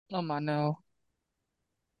I know.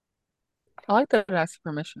 I like that it asks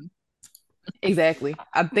permission. Exactly.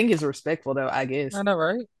 I think it's respectful though, I I guess. know,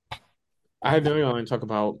 right? I know only talk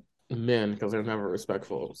about men because they're never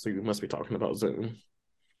respectful. So you must be talking about Zoom.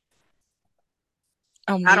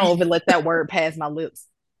 I'm I don't weak. even let that word pass my lips.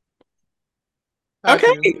 I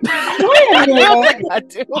Okay. do. Hi everyone. I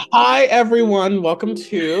do. Hi everyone. Welcome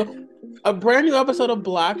to a brand new episode of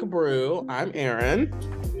Black Brew. I'm Aaron.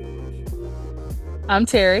 I'm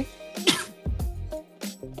Terry.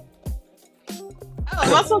 Oh,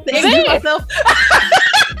 am I supposed to Say introduce it. myself?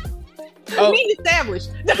 Oh, Me established.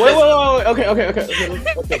 wait. Okay.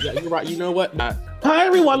 Yeah, you're right. You know what? Hi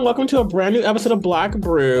everyone. Welcome to a brand new episode of Black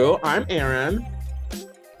Brew. I'm Aaron.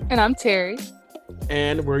 And I'm Terry.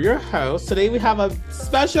 And we're your hosts. Today we have a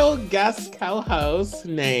special guest co-host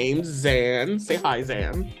named Zan. Say hi,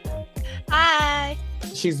 Zan. Hi.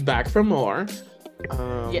 She's back for more.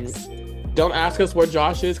 Um, Yes. don't ask us where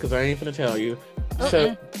Josh is because I ain't gonna tell you.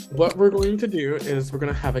 So Mm-mm. what we're going to do is we're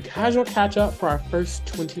gonna have a casual catch up for our first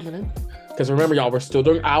 20 minutes. Because remember, y'all, we're still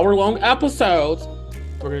doing hour-long episodes.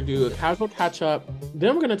 We're gonna do a casual catch up.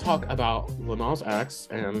 Then we're gonna talk about Lil Nas X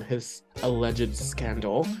and his alleged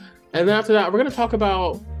scandal. And then after that, we're gonna talk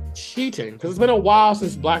about cheating. Because it's been a while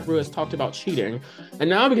since Black Brew has talked about cheating. And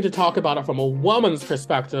now we get to talk about it from a woman's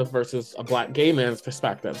perspective versus a black gay man's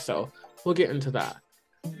perspective. So we'll get into that.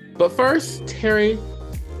 But first, Terry,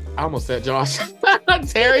 I almost said Josh.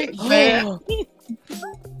 Terry Zan.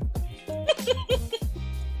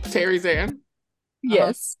 Terry Zan. Uh-huh.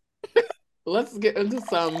 Yes. Let's get into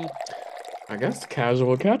some, I guess,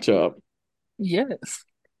 casual catch up. Yes.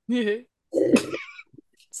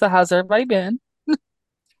 So how's everybody been?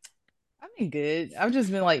 I've been good. I've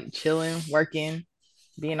just been like chilling, working,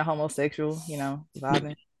 being a homosexual,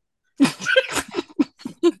 vibing.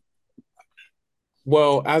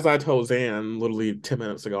 Well, as I told Zan literally 10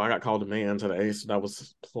 minutes ago, I got called a man today, so that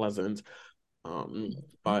was pleasant.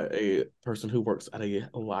 By a person who works at a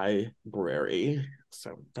library.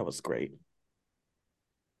 So that was great.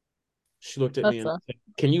 She looked at me That's and said,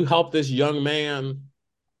 "Can you help this young man?"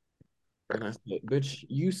 And I said, "Bitch,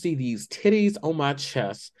 you see these titties on my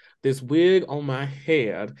chest, this wig on my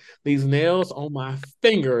head, these nails on my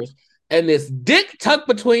fingers, and this dick tucked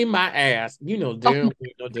between my ass. You know oh damn, my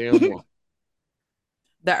you know damn well."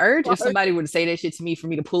 The urge, if God. somebody were to say that shit to me for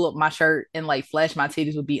me to pull up my shirt and like flash my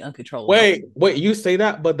titties would be uncontrollable. Wait, you say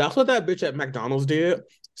that, but that's what that bitch at McDonald's did.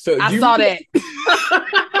 So I you saw that.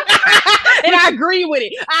 And I agree with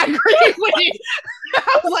it. I agree with it.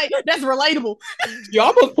 I was like, that's relatable. she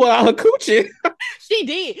almost pulled out her coochie. She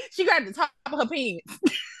did. She grabbed the top of her penis.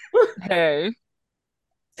 Hey,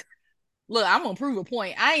 Look, I'm gonna prove a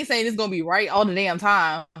point. I ain't saying it's gonna be right all the damn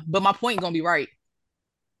time, but my point gonna be right.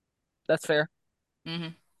 that's fair. Mm-hmm.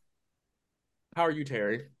 How are you,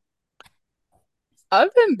 Terry?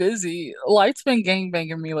 I've been busy. Light's been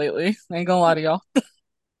gangbanging me lately. Ain't gonna lie to y'all.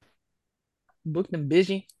 Booked and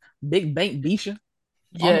busy. Big bank Bisha on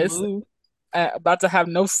the Yes. move. About to have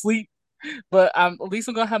no sleep, but at least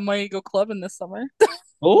I'm gonna have money to go clubbing this summer.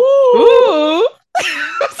 Ooh. Ooh.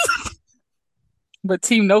 But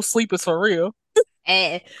team no sleep is for real.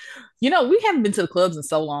 And we haven't been to the clubs in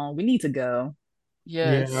so long. We need to go.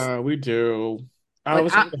 Yes. Yeah, we do. I Like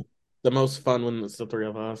was I the most fun when it's the three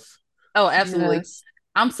of us. oh, absolutely. Yes.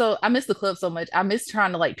 I miss the club so much. I miss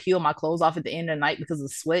trying to like peel my clothes off at the end of the night because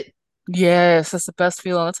of sweat. Yes, that's the best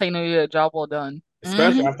feeling. That's how you know you get a job well done.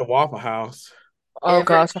 Especially Hmm. after Waffle House. Oh Every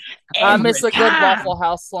gosh. I every miss a good time. Waffle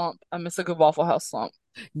House slump. I miss a good Waffle House slump.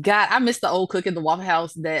 God, I miss the old cook at the Waffle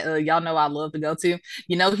House that y'all know I love to go to.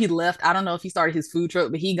 He left. I don't know if he started his food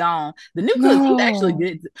truck, but he gone. The new cook, he's actually No.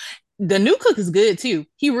 good. The new cook is good too.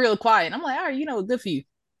 He real quiet. I'm like, all right, good for you.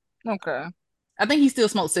 Okay. I think he still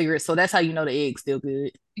smokes cigarettes, so that's how you know the egg's still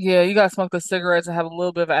good. Yeah, you gotta smoke the cigarettes and have a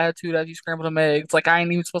little bit of attitude as you scramble them eggs. Like I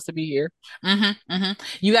ain't even supposed to be here. Hmm.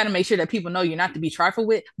 You got to make sure that people know you're not to be trifled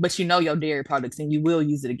with, but you know your dairy products and you will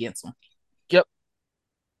use it against them. Yep.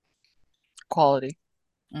 Quality.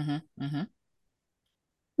 Hmm.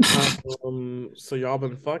 So y'all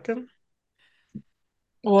been fucking?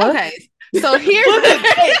 What? Okay, so here's Listen,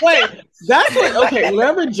 wait. That's what okay,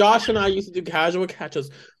 whenever Josh and I used to do casual catch-ups,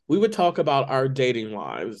 we would talk about our dating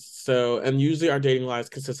lives. So, and usually our dating lives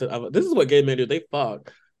consisted of this is what gay men do, they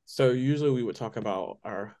fuck. So usually we would talk about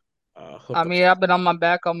our I hookups. mean, I've been on my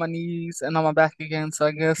back, on my knees, and on my back again, so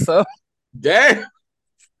I guess so. Damn.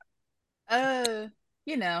 uh,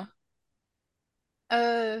 you know,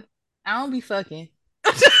 uh, I don't be fucking.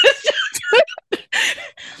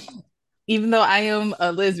 Even though I am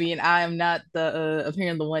a lesbian, I am not the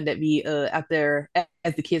apparently the one that be out there,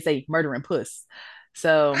 as the kids say, murdering puss.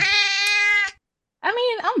 So I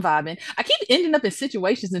mean, I'm vibing. I keep ending up in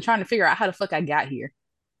situations and trying to figure out how the fuck I got here.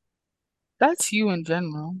 That's you in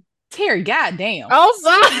general. Terry, goddamn. Oh,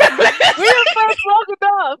 sorry. We are friends long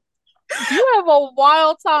enough. You have a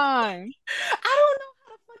wild time. I don't know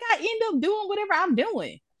how the fuck I end up doing whatever I'm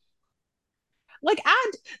doing. Like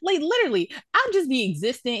like literally, I'll just be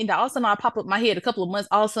existing, and all of a sudden I pop up my head a couple of months.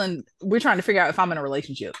 All of a sudden, we're trying to figure out if I'm in a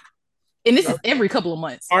relationship, and this is every couple of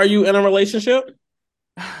months. Are you in a relationship?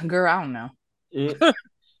 Girl, I don't know. Mm.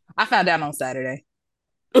 I found out on Saturday.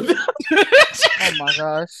 Oh my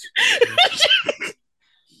gosh.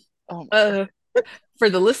 Oh my uh, for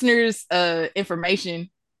the listeners' information,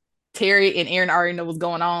 Terry and Aaron already know what's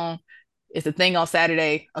going on. It's a thing on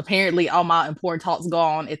Saturday. Apparently, all my important talks go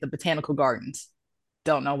on at the botanical gardens.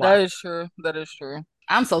 Don't know That why. is true. That is true.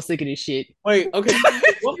 I'm so sick of this shit. Wait, okay.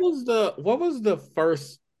 What was the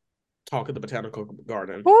first talk at the botanical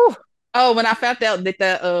garden? Whew. Oh, when I found out that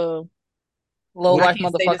the Low I Which life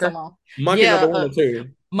can't say this on motherfucker. long. monkey Yeah, number one or two?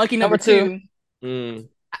 monkey number Number two. two. Mm.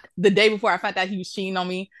 The day before I found out he was cheating on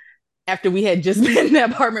me, after we had just been in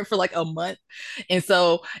that apartment for like a month. And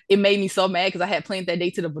so it made me so mad because I had planned that day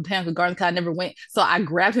to the botanical garden because I never went. So I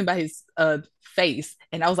grabbed him by his face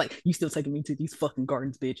and I was like, "You still taking me to these fucking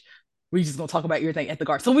gardens, bitch? We just gonna talk about everything at the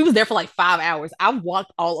garden." So we was there for like 5 hours. I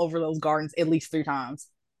walked all over those gardens at least 3 times.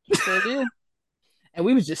 Sure did. And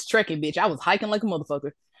we was just trekking, bitch. I was hiking like a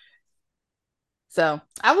motherfucker. So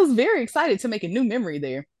I was very excited to make a new memory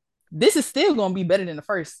there. This is still gonna be better than the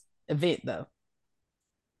first event though.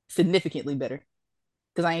 Significantly better.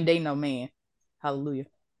 Because I ain't dating no man. Hallelujah.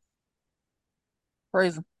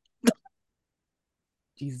 Praise him.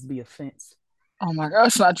 Jesus be offense. Oh my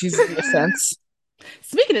gosh, not Jesus be offense.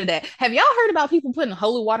 Speaking of that, have y'all heard about people putting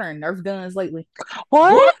holy water in Nerf guns lately?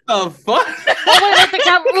 What? What the fuck? Oh wait, like the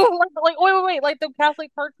Catholic, wait, like the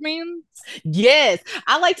Catholic Church means? Yes,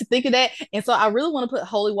 I like to think of that, and so I really want to put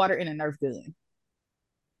holy water in a Nerf gun.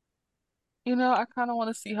 You know, I kind of want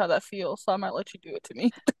to see how that feels, so I might let you do it to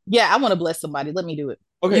me. Yeah, I want to bless somebody. Let me do it.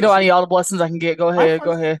 You Okay, know, I so need all the blessings I can get. Go my ahead,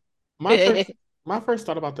 go first ahead. my first my first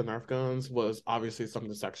thought about the Nerf guns was obviously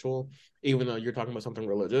something sexual, even though you're talking about something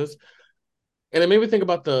religious. And it made me think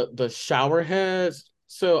about the shower heads.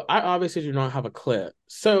 So I obviously do not have a clit.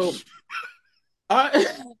 So I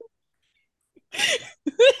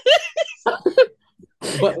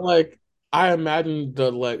but like I imagine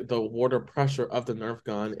the water pressure of the Nerf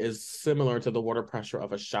gun is similar to the water pressure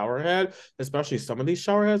of a shower head, especially some of these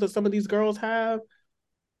shower heads that some of these girls have.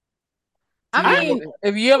 I I mean,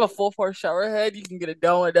 if you have a full force shower head, you can get it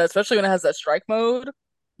done with that, especially when it has that strike mode.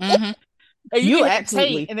 mhm. And you You can hit the taint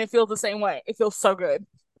absolutely, and it feels the same way. It feels so good.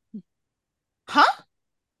 huh?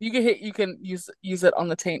 You can use it on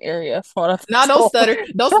the taint area. From what I've No, been don't told. stutter.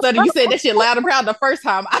 Don't stutter. You said that shit loud and proud the first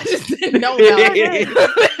time. I just didn't know about Sure did.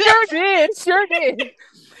 it. Sure did. Sure did.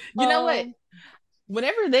 You know what? Um,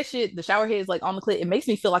 Whenever that shit, the shower head is like on the clit, it makes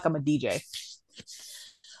me feel like I'm a DJ.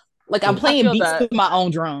 Like I'm I playing feel beats that. to my own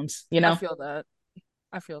drums, you I know? feel that.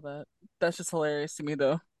 I feel that. That's just hilarious to me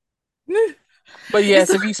though. But It's yes,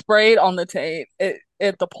 if you sprayed on the taint, it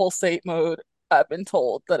the pulsate mode, I've been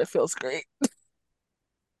told that it feels great.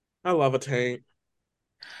 I love a tank.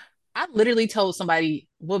 I literally told somebody,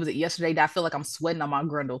 what was it, yesterday that I feel like I'm sweating on my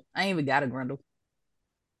grundle. I ain't even got a grundle.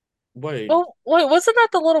 Wait. Oh, wait, wasn't that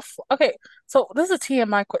the little okay, so this is a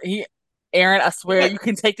TMI Aaron, I swear What? you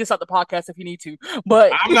can take this out the podcast if you need to.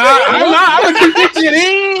 But I'm not. I'm what not. I'm gonna keep this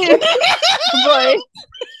shit in.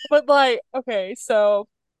 but like okay, so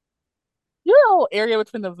you know the whole area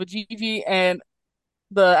between the vajayjay and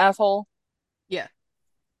the asshole? Yeah,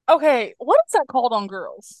 Okay, what is that called on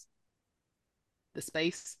girls? the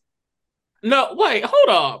space. No, wait. Hold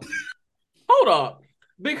up. Hold up.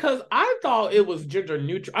 Because I thought it was gender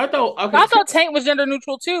neutral. I thought okay. I thought taint was gender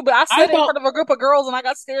neutral too, but I I said it in thought front of a group of girls and I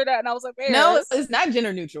got stared at and I was like, No, Paris. it's not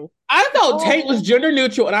gender neutral. I thought taint was Oh, gender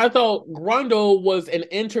neutral, and I thought grundle was an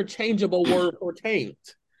interchangeable word for taint.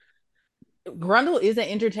 Grundle is an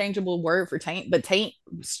interchangeable word for taint, but taint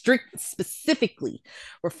strict specifically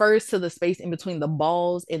refers to the space in between the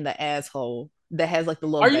balls and the asshole that has like the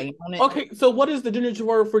little Are you vein on it. okay? So what is the gender neutral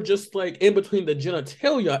word for just like in between the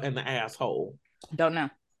genitalia and the asshole? Don't know.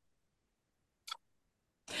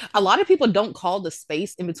 A lot of people don't call the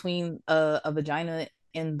space in between a vagina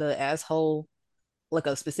and the asshole like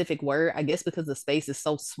a specific word. I guess because the space is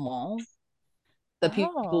so small that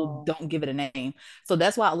people oh. don't give it a name. So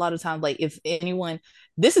that's why a lot of times, like if anyone,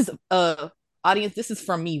 this is audience, this is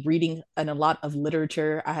from me reading and a lot of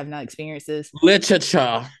literature. I have not experienced this.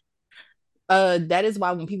 Literature. That is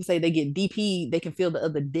why when people say they get DP, they can feel the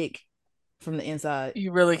other dick from the inside.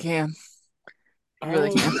 You really can. You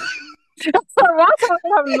really Oh, can. Why am I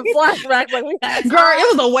having the flashback like we had? Girl,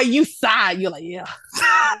 it was the way you sighed. You're like, yeah.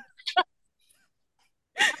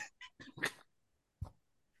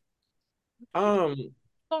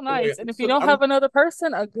 So wait, nice. And if you don't have another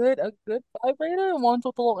person, a good vibrator, one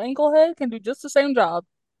with a little ankle head can do just the same job.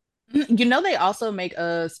 You know, they also make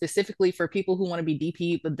specifically for people who want to be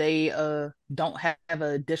DP, but they don't have an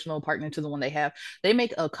additional partner to the one they have. They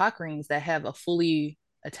make cock rings that have a fully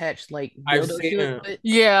attached like I've dildo seen to it. it.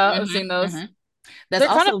 Yeah, I've seen Mm-hmm, those. mm-hmm. That's They're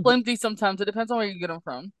kind of also flimsy sometimes. It depends on where you get them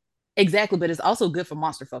from. exactly, but it's also good for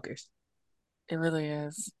monster fuckers. It really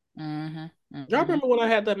is. Mm-hmm, Y'all mm-hmm. remember when I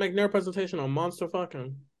had that McNair presentation on Monster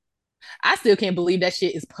Fucking? I still can't believe that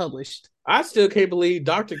shit is published. I still can't believe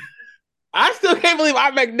our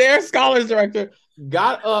McNair Scholars Director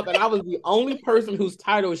got up and I was the only person whose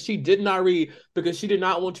title she did not read because she did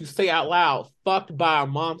not want to say out loud, fucked by a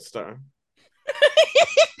monster.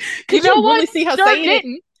 Could you really what? see her Sure saying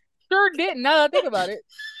didn't. Sure didn't. Now that I think about it.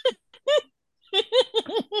 it?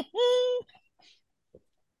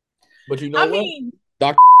 But you know I what? mean,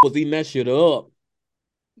 Dr. was eating that shit up.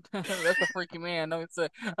 That's a freaky man. No, it's a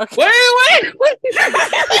okay. Wait.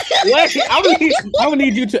 I would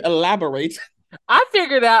need you to elaborate. I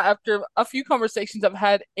figured out after a few conversations I've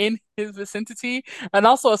had in his vicinity, and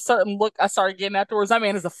also a certain look I started getting afterwards. That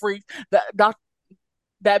man is a freak.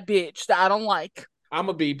 That bitch that I don't like. I'm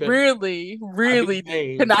a beeping. Really, I really beep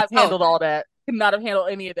names. could not have Oh. handled all that. Could not have handled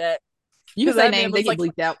any of that. you can Because say that man names, they looks get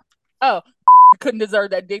like, bleeped out. oh, couldn't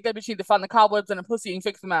deserve that dick. That bitch need to find the cobwebs and a pussy and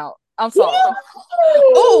fix them out. I'm sorry.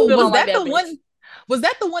 Oh, Still was don't like that the bitch. one? Was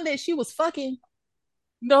that the one that she was fucking?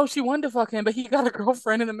 No, she wanted to fuck him, but he got a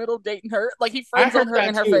girlfriend in the middle dating her. Like he I friends heard on her that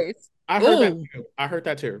in her too. face. I heard that Ooh. too. I heard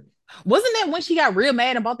that too. Wasn't that when she got real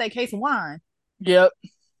mad and bought that case of wine? Yep.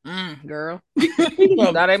 Girl. Speaking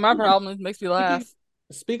of, That ain't my problem. It makes me laugh.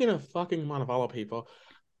 speaking of fucking Montevallo people,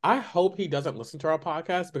 I hope he doesn't listen to our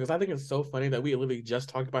podcast because I think it's so funny that we literally just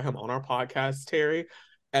talked about him on our podcast, Terry.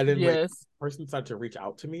 And then like Yes. person started to reach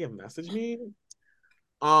out to me and message me.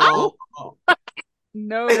 Oh,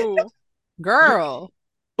 No. girl.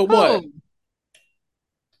 But what? Oh.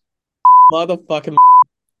 Motherfucking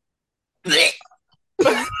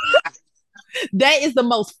That is the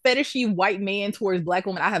most fetishy white man towards black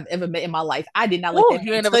women I have ever met in my life. I did not like Ooh, that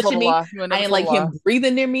you man ain't never told touching a me. lie. You ain't I never didn't told a like lie. him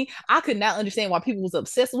breathing near me. I could not understand why people was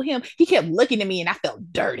obsessed with him. He kept looking at me and I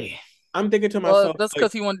felt dirty. I'm thinking to Well, myself, that's like,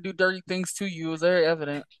 because he wanted to do dirty things to you. It was very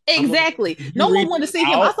evident. Exactly. did you No one reach wanted to see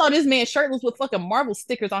him. I out? saw this man shirtless with fucking Marvel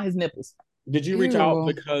stickers on his nipples. Did you reach out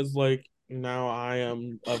Ew. because like now I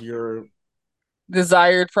am of your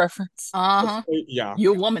Desired preference. Uh-huh. yeah.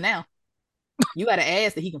 You're a woman now. You got an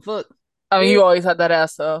ass that he can fuck. I mean, you always had that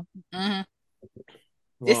ass, though. Mm-hmm.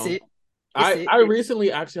 Well, It's it. I recently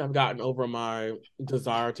actually have gotten over my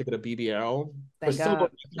desire to get a BBL Thank God.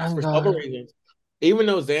 for several reasons. Even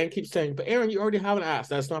though Zan keeps saying, "But Aaron, you already have an ass,"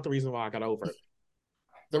 that's not the reason why I got over it.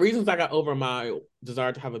 The reasons I got over my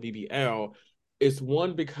desire to have a BBL is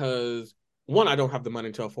one because one, I don't have the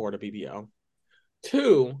money to afford a BBL.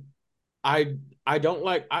 Two, I don't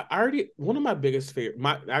like I already one of my biggest fear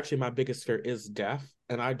my biggest fear is death,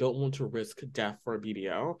 and I don't want to risk death for a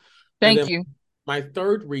BBL. And Thank then you. my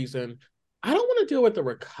third reason, I don't want to deal with the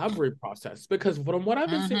recovery process because from what I've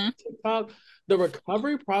been seeing on TikTok, the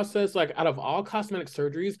recovery process, like out of all cosmetic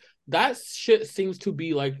surgeries, that shit seems to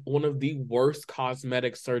be like one of the worst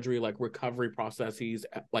cosmetic surgery like recovery processes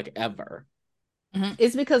like ever.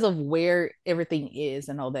 It's because of where everything is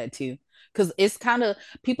and all that too. Because it's kind of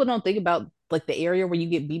people don't think about like the area where you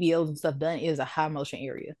get BBLs and stuff done is a high motion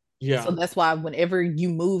area. Yeah. So that's why whenever you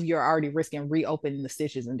move, you're already risking reopening the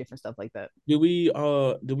stitches and different stuff like that. Do we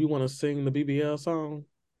want to sing the BBL song?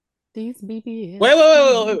 These BBLs.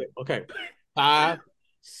 Wait. Okay. 5,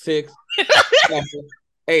 6, 7,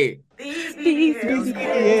 8. These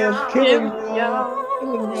BBLs killing y'all.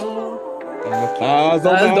 And the thighs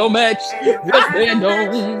Eyes don't match. Yes, they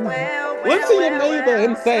don't. Look to your neighbor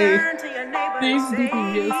and say, These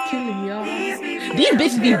BBLs killing y'all. These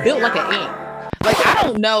bitches be built like an ant. Like, I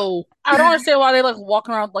don't know. I don't understand why they like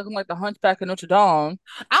walking around looking like the Hunchback of Notre Dame.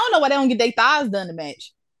 I don't know why they don't get their thighs done to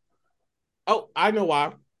match. oh, I know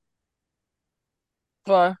why.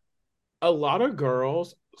 But A lot of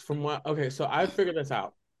girls from what okay, so I figured this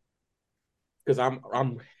out. Because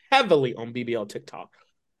I'm heavily on BBL TikTok.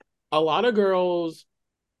 A lot of girls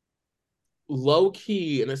low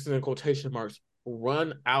key, and this is in quotation marks,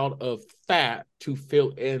 run out of fat to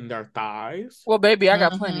fill in their thighs. well, baby, I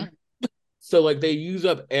got plenty. So like they use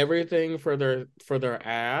up everything for their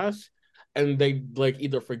ass, and they like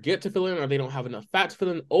either forget to fill in or they don't have enough fat to fill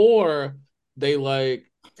in, or they like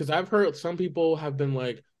because I've heard some people have been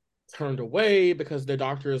like turned away because the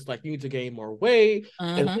doctor is like, you need to gain more weight.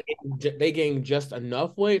 And they gained just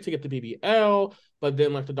enough weight to get the BBL. But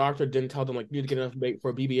then like the doctor didn't tell them like you need to get enough weight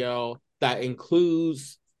for a BBL that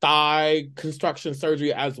includes thigh construction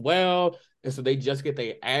surgery as well. And so they just get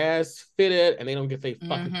their ass fitted and they don't get their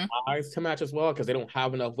fucking thighs to match as well because they don't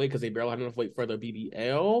have enough weight because they barely have enough weight for their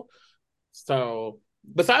BBL. So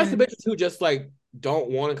besides the bitches who just like don't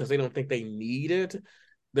want it because they don't think they need it,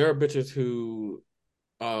 there are bitches who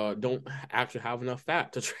don't actually have enough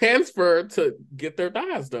fat to transfer to get their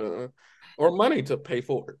thighs done or money to pay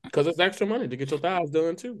for it because it's extra money to get your thighs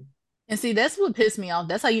done too. And see, that's what pissed me off.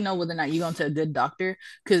 That's how you know whether or not you're going to a good doctor.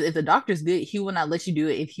 Because if the doctor's good, he will not let you do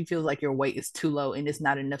it if he feels like your weight is too low and it's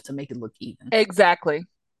not enough to make it look even. Exactly.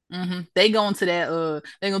 They go into that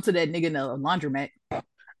nigga in a laundromat.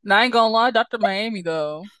 Now, I ain't gonna lie, Dr. Miami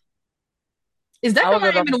though. Is Dr.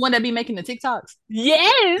 Miami the one that be making the TikToks?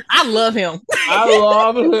 Yes. I love him. I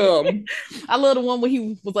love him. I love the one where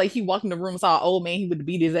he was like, he walked in the room, saw an old man, he would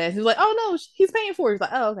beat his ass. He was like, oh no, he's paying for it. He's like,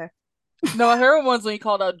 oh, okay. No, I heard ones when he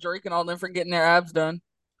called out Drake and all them for getting their abs done.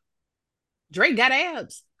 Drake got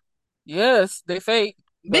abs. Yes, they fake.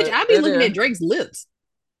 Bitch, I be looking at Drake's lips.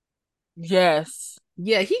 Yes.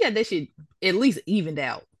 Yeah, he got that shit at least evened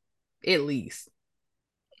out. At least.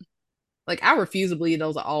 Like, I refuse to believe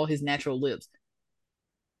those are all his natural lips.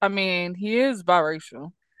 I mean, he is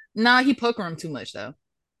biracial. Nah, he pucker him too much though.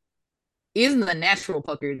 Isn't the natural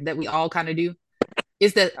pucker that we all kind of do?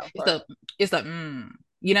 It's the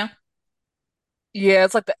you know? Yeah,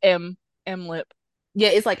 it's like the M lip. Yeah,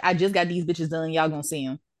 it's like I just got these bitches done. Y'all gonna see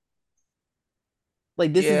them.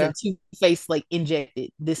 Like this is a two-face like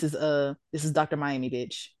injected. This is Dr. Miami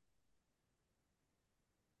bitch.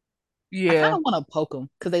 Yeah. I kind of want to poke them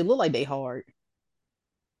because they look like they hard.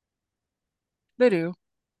 They do.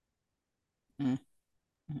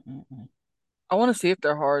 I want to see if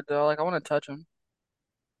they're hard though. Like I want to touch them.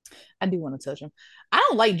 I do want to touch them. I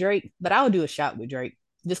don't like Drake, but I would do a shot with Drake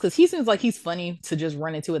just because he seems like he's funny to just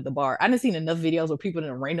run into at the bar. I done seen enough videos where people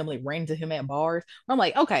done randomly ran into him at bars. I'm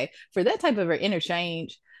like, okay, for that type of an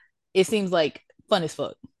interchange, it seems like fun as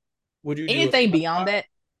fuck. Would you anything beyond that?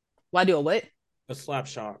 Why do a what? A slap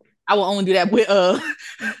shot. I will only do that with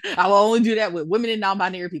I will only do that with women and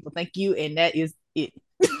non-binary people. Thank you, and that is it.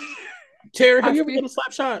 Terry, have you ever done a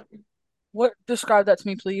slap shot? What? Describe that to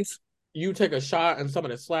me, please. You take a shot and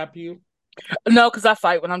somebody slap you? No, because I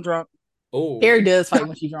fight when I'm drunk. Oh, Harry does fight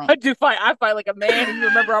when she's drunk. I do fight. I fight like a man, and you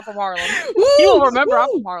remember I'm from Harlem. You will remember I'm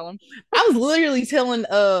from Harlem. I was literally telling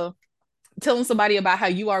somebody about how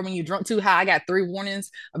you are when you're drunk too. How I got 3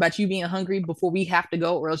 warnings about you being hungry before we have to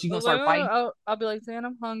go, or else you're gonna start fighting. I'll be like, saying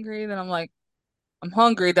I'm hungry. Then I'm like, I'm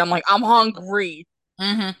hungry. Then I'm like, I'm hungry.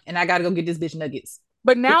 And I gotta go get this bitch nuggets.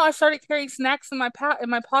 But now I started carrying snacks in my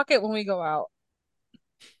pocket when we go out.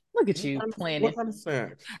 Look at you planning. What kind of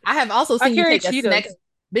snacks? I have also seen you take Cheetos. a snack.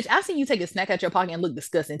 Bitch, I've seen you take a snack out your pocket and look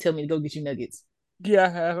disgusting and tell me to go get you nuggets. Yeah, I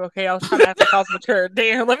have. Okay, I was trying to ask the cause mature.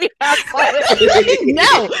 Damn, let me ask.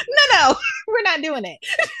 No. We're not doing it.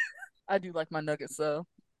 I do like my nuggets though.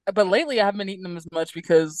 But lately I haven't been eating them as much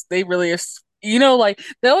because they really are, you know, like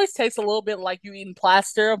they always taste a little bit like you eating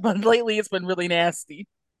plaster, but lately it's been really nasty.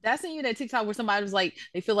 I seen you that TikTok where somebody was like,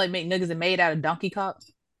 they feel like McNuggets are made out of donkey cocks.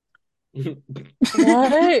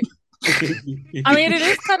 What? I mean, it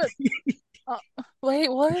is kind of.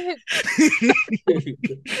 Wait, what?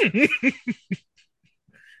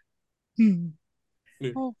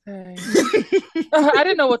 Okay. I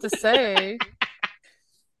didn't know what to say.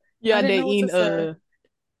 Yeah, they eating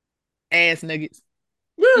ass nuggets.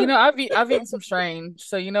 You know, I've eaten some strange.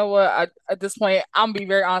 So you know what? At this point, I'm gonna be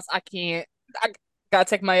very honest. I gotta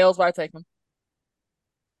take my L's where I take them.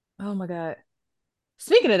 Oh my God.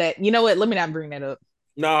 Speaking of that, you know what? Let me not bring that up.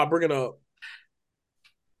 Nah, bring it up.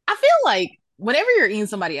 I feel like whenever you're eating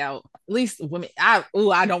somebody out, at least women, I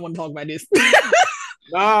don't want to talk about this.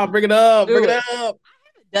 Nah, bring it up. Bring it up. I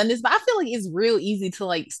haven't done this, but I feel like it's real easy to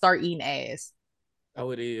like start eating ass.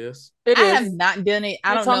 Oh, it is. I have not done it.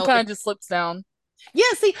 I don't know. Kind of just slips down. Yeah,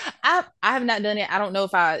 see, I have not done it. I don't know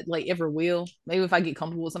if I like ever will. Maybe if I get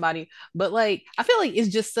comfortable with somebody. But like I feel like it's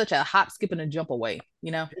just such a hop, skip, and a jump away,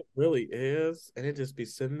 you know? It really is. And it just be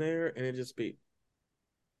sitting there and it just be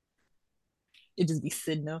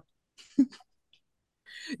sitting there.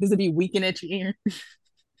 Does it be weaking at your ear?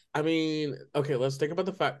 I mean, okay, let's think about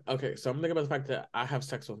the fact. Okay, so I'm thinking about the fact that I have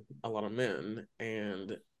sex with a lot of men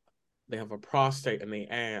and they have a prostate in their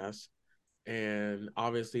ass. And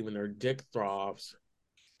obviously, when their dick throbs,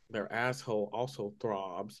 their asshole also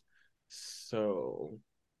throbs. So,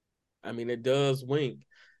 I mean, it does wink.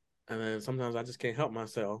 And then sometimes I just can't help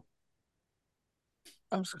myself.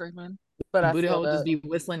 I'm screaming. but I Booty feel hole just that be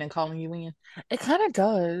whistling and calling you in. it kind of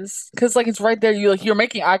does because like it's right there. You're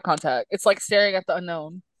making eye contact. It's like staring at the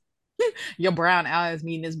unknown. Your brown eye is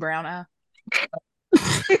meeting this brown eye.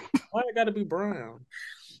 Why it gotta be brown?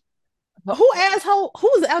 Who asshole?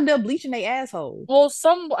 Who's out there bleaching their asshole? Well,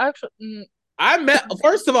 some actually,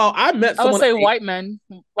 First of all, I would say white men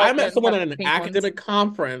someone have at an pink ones. academic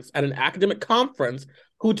conference,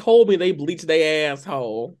 who told me they bleached their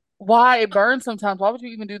asshole. Why it burns sometimes? Why would you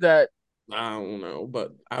even do that? I don't know,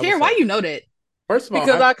 but I was Terry, like, why you know that? first of all,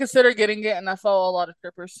 Because I consider getting it, and I follow a lot of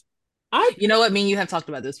strippers. I You know what? Me and you have talked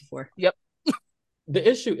about this before. Yep. the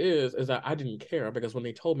issue is that I didn't care because when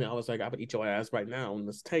they told me, I was like, I would eat your ass right now on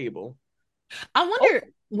this table. I Oh, wonder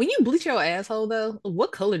when you bleach your asshole though,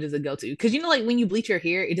 what color does it go to? Because you know, like when you bleach your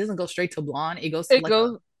hair, it doesn't go straight to blonde. It goes to it like a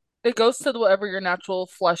goes. It goes to whatever your natural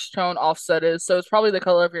flesh tone offset is. So it's probably the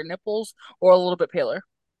color of your nipples or a little bit paler.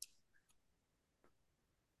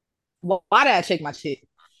 why did I check my shit?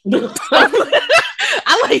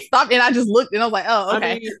 I like stopped and I just looked and I was like, oh,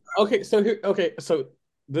 okay. I mean, so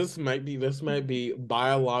this might be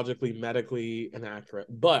biologically, medically inaccurate,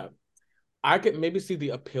 but I could maybe see the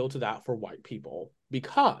appeal to that for white people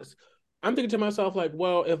because I'm thinking to myself, like,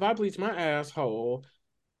 well, if I bleach my asshole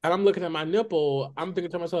and I'm looking at my nipple, I'm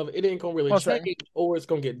thinking to myself, it ain't gonna really What's that? change or it's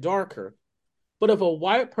gonna get darker. But if a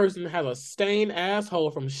white person has a stained asshole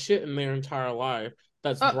from shit in their entire life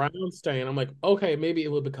that's brown stain, I'm like, okay, maybe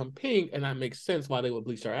it would become pink, and that makes sense why they would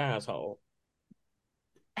bleach their asshole.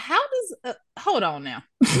 How does hold on now?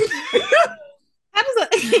 How does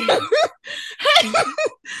a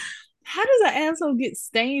how does an asshole get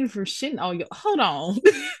stained for shitting on you? Hold on.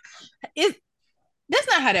 It that's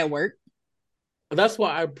not how that works. That's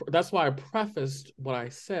why I prefaced what I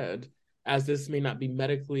said as this may not be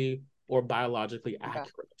medically or biologically Okay.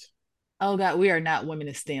 accurate. Oh God, we are not women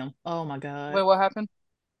in STEM. Oh my Wait, God. what happened?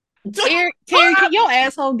 Terry, can your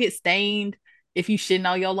asshole get stained if you shitting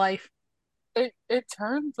all your life? It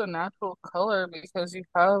turns a natural color because you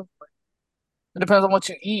have. It depends on what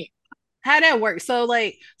you eat. How that works? So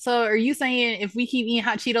like, so are you saying if we keep eating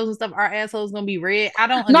hot Cheetos and stuff, our asshole's gonna be red? I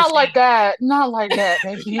don't Not understand. like that. Not like that,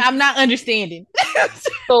 baby. I'm not understanding.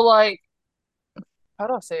 So like, how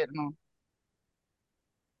do I say it? No.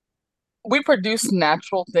 We produce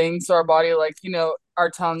natural things to our body, like,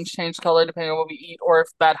 our tongues change color depending on what we eat or if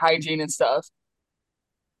bad hygiene and stuff.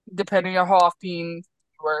 Depending on how often you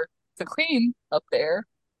were to clean up there,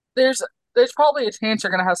 there's there's probably a chance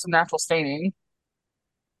you're gonna have some natural staining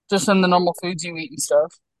just in the normal foods you eat and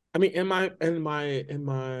stuff. I mean, in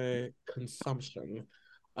my consumption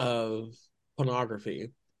of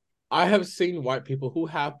pornography, I have seen white people who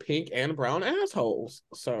have pink and brown assholes.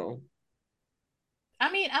 So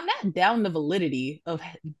I mean, I'm not down the validity of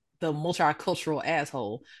the multicultural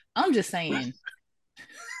asshole. I'm just saying.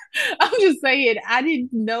 I'm just saying. I didn't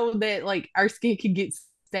know that like our skin could get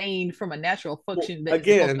stained from a natural function that it's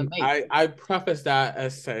supposed to again, make. I preface that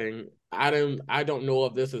as saying I don't know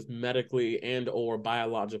if this is medically and or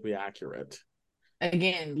biologically accurate.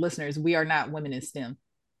 Again, listeners, we are not women in STEM.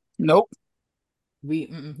 Nope. We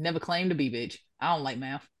never claimed to be, bitch. I don't like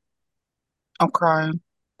math. I'm crying.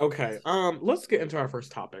 Okay, let's get into our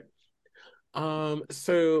first topic.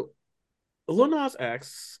 So Lil Nas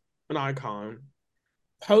X, an icon,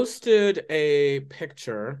 posted a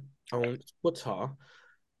picture on Twitter.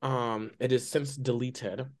 It is since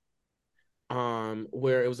deleted.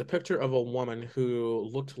 Where it was a picture of a woman who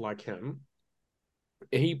looked like him.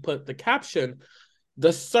 And he put the caption,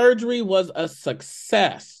 "The surgery was a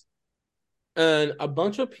success." And a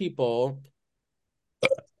bunch of people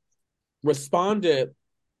responded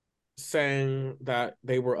saying that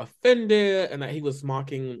they were offended and that he was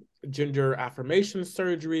mocking gender affirmation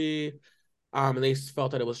surgery. And they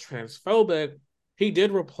felt that it was transphobic. He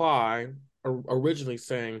did reply originally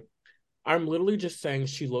saying, "I'm literally just saying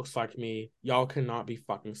she looks like me. Y'all cannot be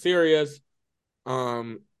fucking serious."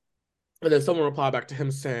 And then someone replied back to him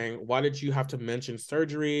saying, "Why did you have to mention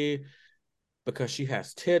surgery? Because she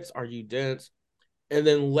has tits. Are you dense?" And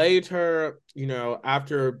then later,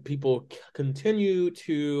 after people continue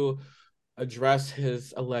to address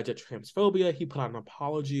his alleged transphobia, he put out an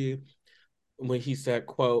apology when he said,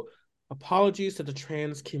 quote, "Apologies to the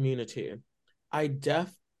trans community. I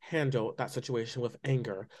handled that situation with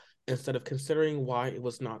anger instead of considering why it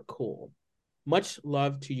was not cool. Much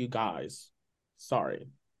love to you guys. Sorry."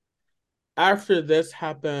 After this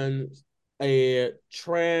happened, a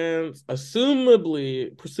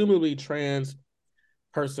presumably trans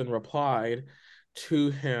person replied to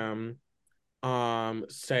him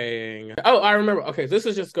saying, oh, I remember. Okay,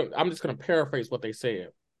 I'm just gonna paraphrase what they said.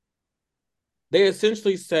 They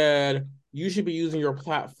essentially said, you should be using your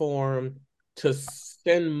platform to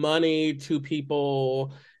send money to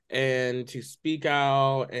people and to speak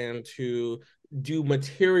out and to do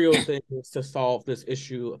material things to solve this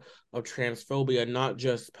issue of transphobia, not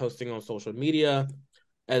just posting on social media.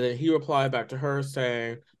 And then he replied back to her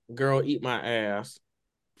saying, "Girl, eat my ass."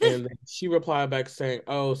 And then she replied back saying,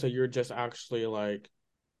 "Oh, so you're just actually like,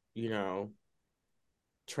 you know,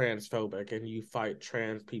 transphobic and you fight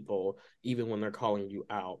trans people even when they're calling you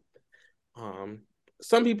out." Um,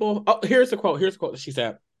 some people, oh, here's the quote. Here's the quote that she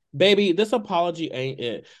said. "Baby, this apology ain't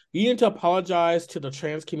it. You need to apologize to the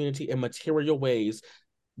trans community in material ways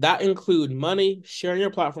that include money, sharing your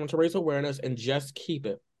platform to raise awareness, and just keep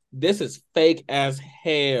it. This is fake as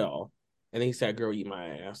hell." And he said, "Girl, eat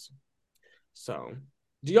my ass." So,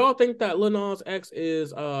 do y'all think that Lil Nas X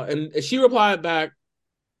is and she replied back,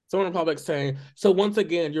 someone replied back saying, "So once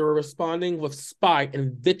again, you're responding with spite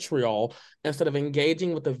and vitriol instead of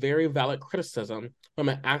engaging with the very valid criticism from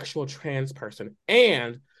an actual trans person.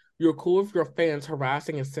 And you're cool with your fans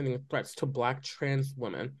harassing and sending threats to Black trans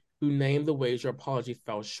women who named the ways your apology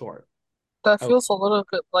fell short." That Oh, feels a little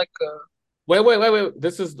bit like a wait.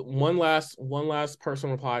 This is one last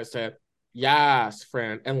person replied said, "Yes,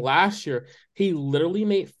 friend." And last year, he literally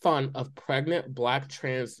made fun of pregnant Black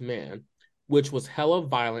trans men, which was hella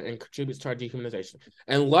violent and contributes to our dehumanization.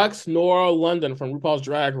 And Lux Nora London from RuPaul's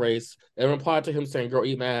Drag Race, and replied to him saying, "Girl,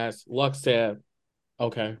 eat my ass." Lux said,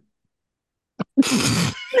 "Okay."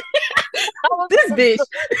 This bitch.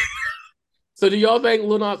 So do y'all think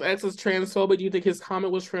Lil Nas X is transphobic? Do you think his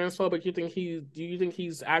comment was transphobic? Do you think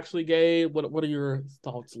he's actually gay? What are your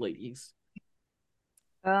thoughts, ladies?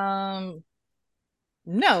 Um,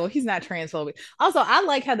 no, he's not transphobic. Also, I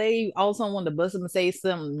like how they also wanted to bust him and say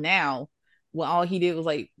something now when all he did was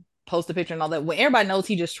like post a picture and all that. When everybody knows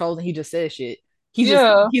he just trolls and he just says shit.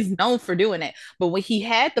 yeah. He's known for doing that. But when he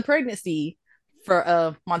had the pregnancy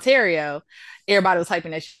for Monterio, everybody was hyping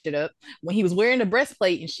that shit up. When he was wearing the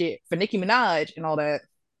breastplate and shit for Nicki Minaj and all that,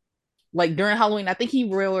 like during Halloween, I think he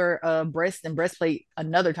wore her breast and breastplate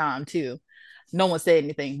another time too. No one said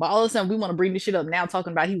anything. But all of a sudden, we want to bring this shit up now,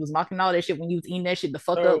 talking about he was mocking all that shit when he was eating that shit the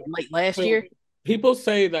fuck up So, late last so year. people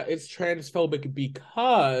say that it's transphobic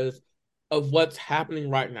because of what's happening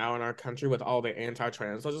right now in our country with all the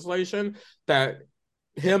anti-trans legislation. That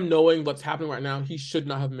him knowing what's happening right now, he should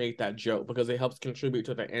not have made that joke because it helps contribute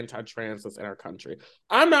to the anti-transness in our country.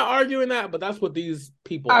 I'm not arguing that, but that's what these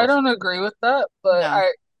people I are. don't agree with that, but No.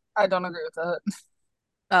 I don't agree with that.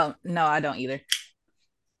 Oh, no, I don't either.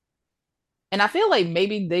 And I feel like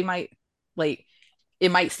maybe they might, like,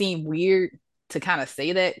 it might seem weird to kind of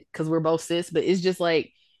say that because we're both cis, but it's just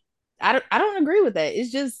like, I don't agree with that.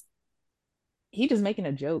 It's just, he just making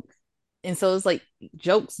a joke. And so it's like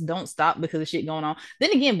jokes don't stop because of shit going on.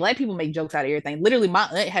 Then again, Black people make jokes out of everything. Literally, my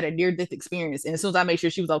aunt had a near death experience, and as soon as I made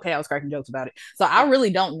sure she was okay, I was cracking jokes about it. So I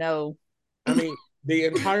really don't know. I mean, the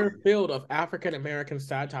entire field of African American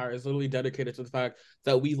satire is literally dedicated to the fact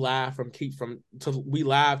that we laugh to keep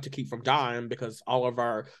from dying because all of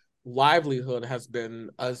our livelihood has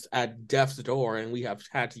been us at death's door, and we have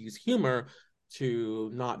had to use humor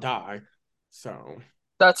to not die. So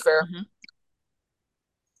That's fair. Mhm.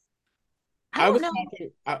 I I don't was know.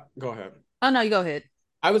 talking. Go ahead. Oh no, you go ahead.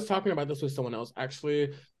 I was talking about this with someone else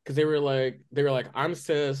actually because they were like, "I'm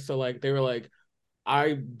cis," so like they were like,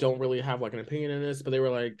 "I don't really have like an opinion in this," but they were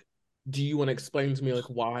like, "Do you want to explain to me like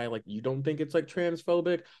why like you don't think it's like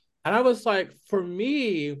transphobic?" And I was like, for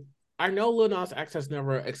me, I know Lil Nas X has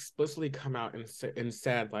never explicitly come out and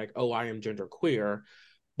said like, "Oh, I am genderqueer,"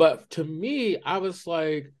 but to me, I was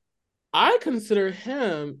like, I consider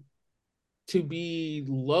him to be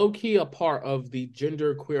low key a part of the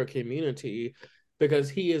genderqueer community because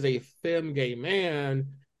he is a femme gay man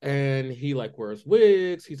and he like wears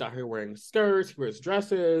wigs, he's out here wearing skirts, he wears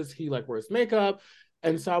dresses, he like wears makeup.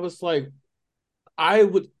 And so I was like,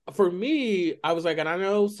 for me, I was like, and I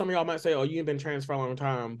know some of y'all might say, "Oh, you've been trans for a long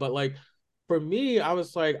time," but like for me, I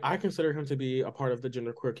was like, I consider him to be a part of the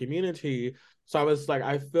genderqueer community. So I was like,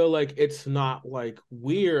 I feel like it's not like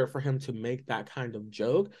weird for him to make that kind of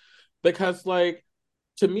joke because like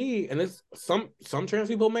to me, and it's some trans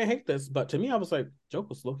people may hate this, but to me, I was like, joke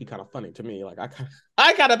was low-key kind of funny to me. Like I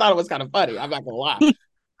kind of thought it was kind of funny. I'm not gonna lie.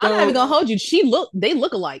 I'm not even So gonna hold you. They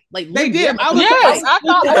look alike. Like they legit did. I was motherfucking I Yes, alike. was I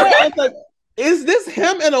thought. looking at it, I was like, is this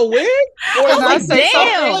him in a wig? Or I is was Can I this like, say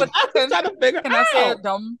something? damn. like But I was trying to figure can I say a out.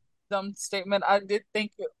 dumb statement? I did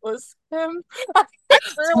think it was him. I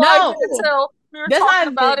didn't realize No, it until we were that's talking not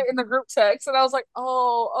about even it in the group text, and I was like,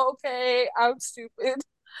 "Oh, okay, I'm stupid."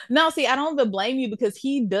 no, see, I don't even blame you because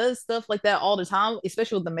he does stuff like that all the time,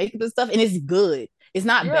 especially with the makeup and stuff, and it's good. It's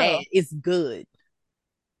not Yeah, bad, it's good.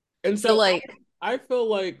 And So so like, I feel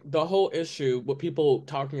like the whole issue with people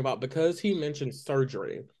talking about because he mentioned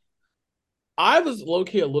surgery, I was low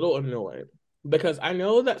key a little annoyed because I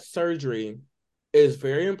know that surgery is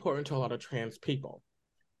very important to a lot of trans people.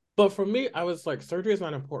 But for me, I was like, surgery is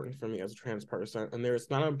not important for me as a trans person, and it's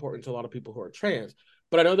not important to a lot of people who are trans.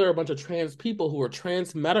 But I know there are a bunch of trans people who are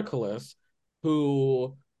trans medicalists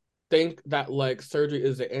who think that like surgery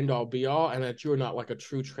is the end all be all, and that you're not like a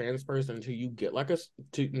true trans person until you get like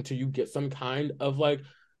until you get some kind of like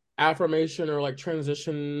affirmation or like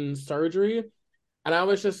transition surgery. And I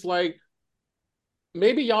was just like,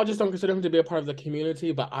 maybe y'all just don't consider him to be a part of the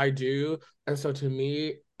community, but I do. And so to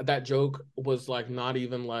me, that joke was like not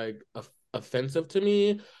even like offensive to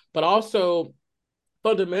me, but also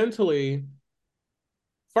fundamentally,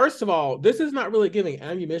 first of all, this is not really giving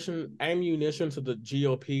ammunition to the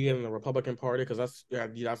GOP and the Republican Party because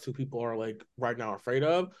that's who people are like right now afraid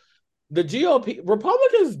of. The GOP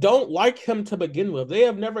Republicans don't like him to begin with. They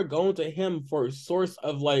have never gone to him for a source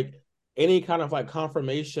of like any kind of like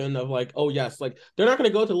confirmation of like, oh yes, like they're not going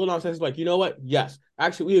to go to Lil Nas X like, you know what? Yes,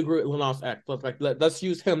 actually, we agree with Lil Nas X. Let's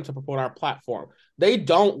use him to promote our platform. They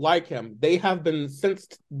don't like him. They have been since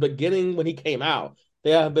the beginning when he came out.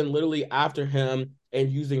 They have been literally after him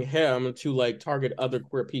and using him to like target other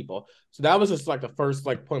queer people. So that was just like the first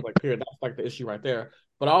like point like period. That's like the issue right there.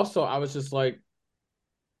 But also, I was just like,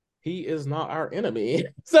 he is not our enemy.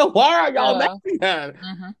 So why are y'all mad Yeah. at?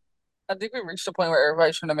 mhm. I think we reached a point where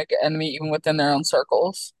everybody's trying to make an enemy even within their own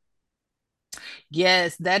circles.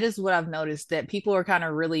 Yes, that is what I've noticed that people are kind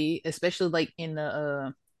of really, especially like in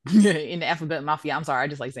the in the alphabet mafia. I'm sorry, I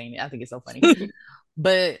just like saying it. I think it's so funny.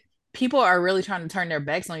 But people are really trying to turn their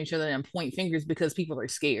backs on each other and point fingers because people are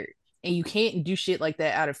scared. And you can't do shit like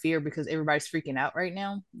that out of fear because everybody's freaking out right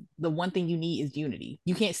now. The one thing you need is unity.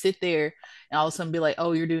 You can't sit there and all of a sudden be like,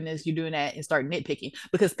 oh, you're doing this, you're doing that, and start nitpicking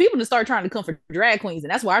because people just start trying to come for drag queens.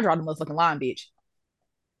 And that's why I draw the motherfucking line, bitch.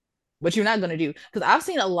 But you're not going to do. Because I've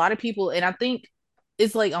seen a lot of people, and I think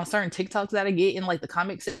it's like on certain TikToks that I get in like the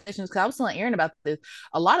comic sections. Because I was telling Aaron about this.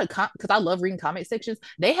 A lot of because I love reading comic sections.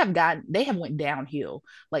 They have went downhill.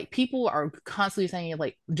 Like people are constantly saying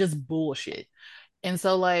like just bullshit, and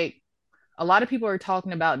so like a lot of people are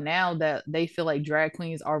talking about now that they feel like drag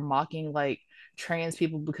queens are mocking like trans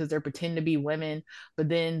people because they're pretending to be women, but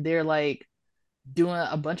then they're like doing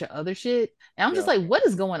a bunch of other shit. And I'm just Yeah. like, what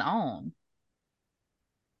is going on?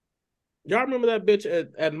 Y'all remember that bitch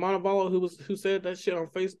at Montevallo who said that shit on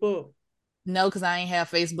Facebook? No, because I ain't have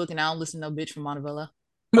Facebook and I don't listen to no bitch from Montebello.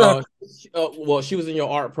 Uh, well, she was in your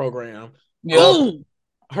art program. Yep. Um, Who?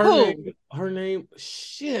 Who?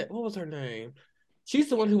 shit, what was her name? She's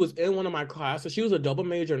the one who was in one of my classes. She was a double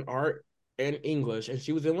major in art and English, and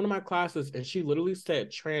she was in one of my classes, and she literally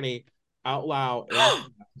said tranny out loud in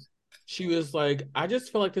class. She was like, I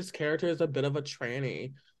just feel like this character is a bit of a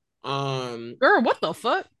tranny. Um, Girl, what the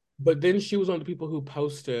fuck? but then she was one of the people who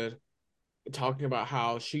posted talking about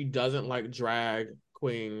how she doesn't like drag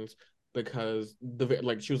queens because the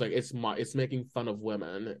like she was like it's making fun of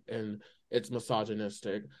women and it's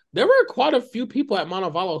misogynistic. There were quite a few people at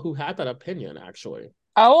Montevallo who had that opinion actually.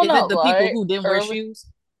 I will Is it not the people lie. who didn't wear Early, shoes?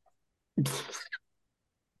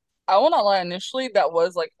 I will not lie. Initially, that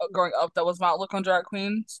was like growing up, that was my outlook on drag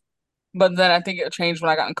queens. But then I think it changed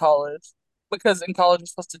when I got in college because in college you're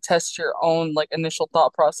supposed to test your own like initial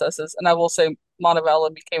thought processes. And I will say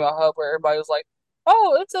Montevallo became a hub where everybody was like,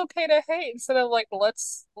 "Oh, it's okay to hate," instead of like,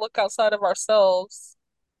 "Let's look outside of ourselves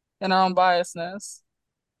and our own biasness."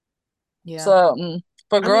 Yeah. So,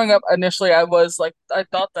 but I mean, growing up initially, I was like, I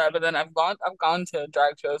thought that, but then I've gone to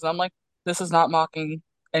drag shows, and I'm like, this is not mocking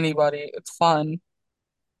anybody. It's fun.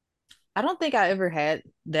 I don't think I ever had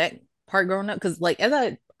that part growing up because like as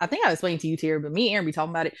I think I explained to you, Tara, but me and Aaron be talking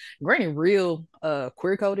about it. Granny real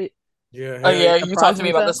queer coded, yeah, Oh hell yeah. yeah, you talked to me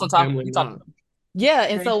approximately about so. this one I'm time. family You talked. not. Yeah,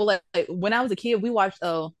 and so like when I was a kid, we watched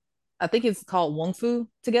I think it's called Wong Fu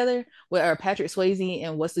together with Patrick Swayze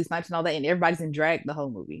and Wesley Snipes and all that, and everybody's in drag the whole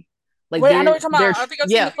movie. Like Wait, I know what you're talking they're about. I think I've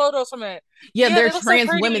seen the yeah, photos from it. yeah, Yeah, they're they look so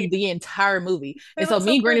trans women pretty. the entire movie. They And so look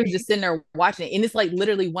me so and Granny was just pretty. sitting there watching it. And it's like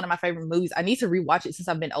literally one of my favorite movies. I need to rewatch it since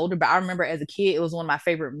I've been older, but I remember as a kid it was one of my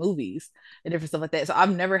favorite movies and different stuff like that. So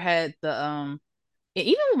I've never had the and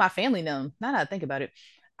even with my family now, now that I think about it,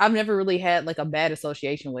 I've never really had like a bad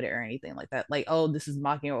association with it or anything like that. Like, oh, this is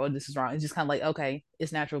mocking or oh, this is wrong. It's just kind of like, okay,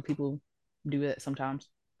 it's natural. People do it sometimes.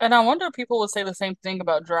 And I wonder if people would say the same thing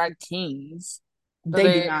about drag kings. Do They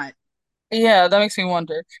do they? not. Yeah, that makes me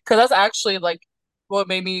wonder. Because that's actually like what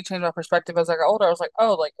made me change my perspective as I got older. I was like,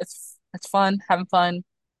 oh, like it's fun, having fun.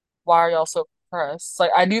 Why are y'all so pressed?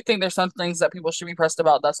 Like I do think there's some things that people should be pressed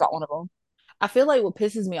about. That's not one of them. I feel like what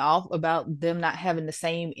pisses me off about them not having the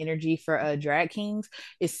same energy for drag kings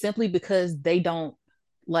is simply because they don't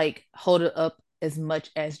like hold it up as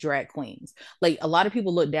much as drag queens. Like a lot of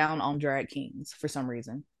people look down on drag kings for some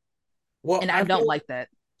reason, Well, and I don't like that.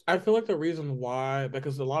 I feel like the reason why,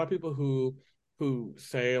 because a lot of people who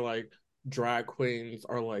say like drag queens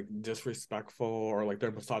are like disrespectful or like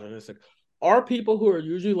they're misogynistic are people who are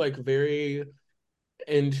usually like very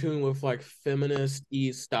in tune with like feminist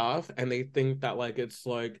y stuff, and they think that like it's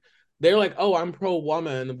like they're like, oh, I'm pro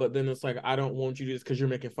woman, but then it's like I don't want you just because you're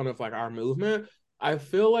making fun of like our movement. I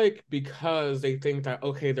feel like because they think that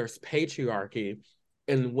okay, there's patriarchy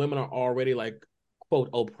and women are already like quote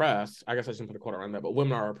oppressed. I guess I shouldn't put a quote around that, but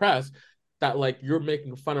women are oppressed. That like you're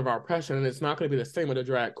making fun of our oppression, and it's not going to be the same with a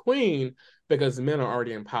drag queen because men are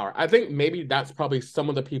already in power. I think maybe that's probably some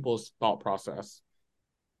of the people's thought process.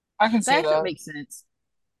 I can see That actually that. makes sense.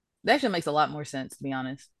 That actually makes a lot more sense, to be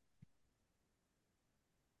honest.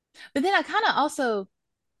 But then I kind of also,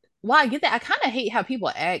 while I get that, I kind of hate how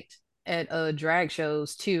people act at drag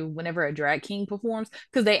shows too. Whenever a drag king performs,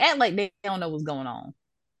 because they act like they don't know what's going on.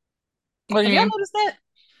 What do Have you y'all mean? noticed that?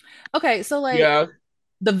 Okay, so like Yeah,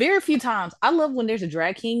 the very few times I love when there's a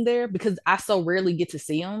drag king there because I so rarely get to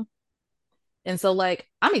see them. And so like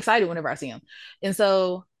I'm excited whenever I see them. And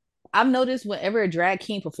so I've noticed whenever a drag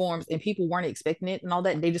king performs and people weren't expecting it and all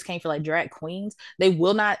that, they just came for like drag queens.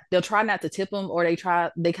 They'll try not to tip them, or they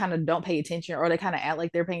kind of don't pay attention, or they kind of act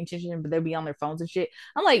like they're paying attention, but they'll be on their phones and shit.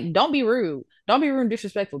 I'm like, don't be rude. Don't be rude and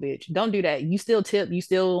disrespectful, bitch. Don't do that. You still tip, you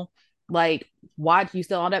still like watch, you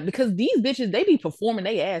still all that, because these bitches, they be performing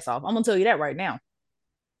their ass off. I'm gonna tell you that right now.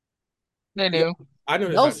 They yeah, do. I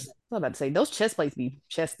noticed that. Those, I was about to say, those chest plates be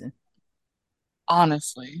chesting.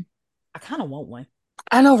 Honestly. I kind of want one.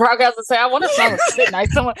 I know, Rock has to say, I want to smell a sit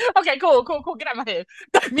nice. Someone, okay, cool, cool, cool. Get out of my head.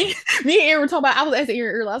 me, me and Aaron were talking about. I was asking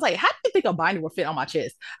Aaron earlier. I was like, "How do you think a binder would fit on my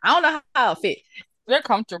chest?" I don't know how it fit. They're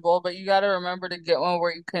comfortable, but you got to remember to get one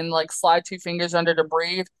where you can like slide two fingers under to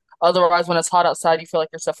breathe. Otherwise, when it's hot outside, you feel like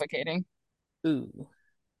you're suffocating. Ooh,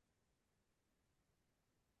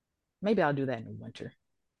 maybe I'll do that in the winter.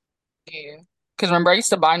 Yeah. Because remember, I used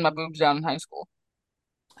to bind my boobs down in high school.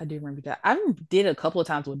 I do remember that. I did a couple of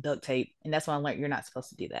times with duct tape, and that's when I learned you're not supposed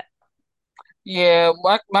to do that. Yeah,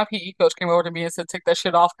 my PE coach came over to me and said, take that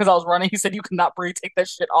shit off because I was running. He said, you cannot breathe. Take that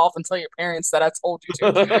shit off and tell your parents that I told you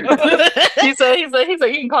to. He said, he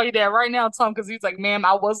can call you dad right now, Tom, because he's like, ma'am,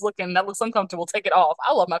 I was looking. That looks uncomfortable. Take it off.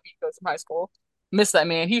 I love my PE coach from high school. Miss that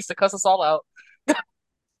man. He used to cuss us all out.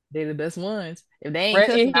 They're the best ones. If they ain't Red,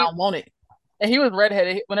 cussing, I don't want it. and he was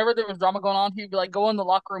redheaded. Whenever there was drama going on, he'd be like, go in the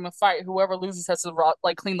locker room and fight. Whoever loses has to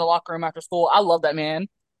like clean the locker room after school. I love that man.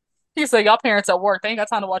 He said, y'all parents at work, they ain't got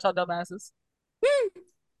time to watch our dumbasses.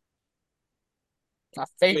 My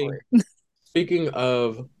I mean, favorite. speaking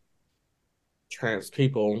of trans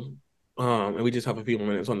people, and we just have a few more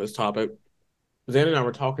minutes on this topic. Zan and I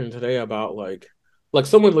were talking today about like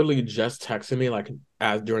someone literally just texted me like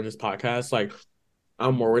as during this podcast, like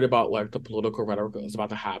I'm worried about like the political rhetoric that's about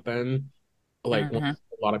to happen. Like when Mm-hmm.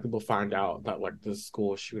 a lot of people find out that like the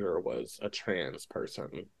school shooter was a trans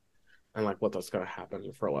person and like what that's gonna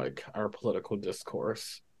happen for like our political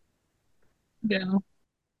discourse. Yeah.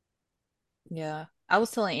 Yeah, I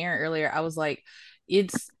was telling Aaron earlier. I was like,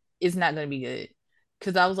 it's it's not gonna be good,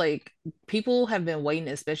 because I was like, people have been waiting,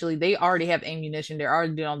 especially they already have ammunition. They're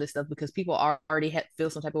already doing all this stuff because people already feel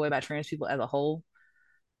some type of way about trans people as a whole.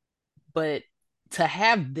 But to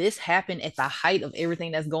have this happen at the height of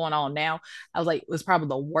everything that's going on now, I was like, it was probably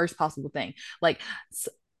the worst possible thing. Like,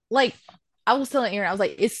 like I was telling Aaron, I was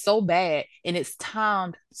like, it's so bad and it's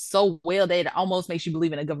timed so well that it almost makes you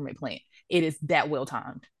believe in a government plan. It is that well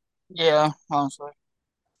timed. Yeah, honestly.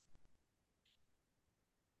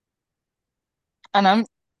 And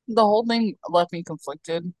the whole thing left me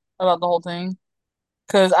conflicted about the whole thing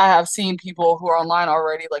because I have seen people who are online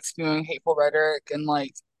already like spewing hateful rhetoric and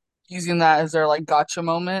like using that as their like gotcha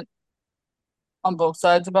moment on both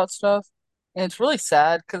sides about stuff. And it's really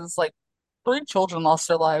sad because it's like three children lost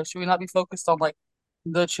their lives. Should we not be focused on like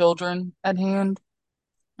the children at hand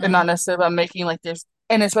and not Mm-hmm. necessarily about making like there's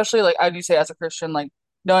and especially like I do say as a Christian, like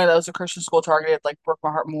knowing that it was a Christian school targeted like broke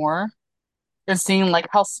my heart more and seeing like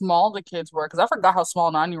how small the kids were because I forgot how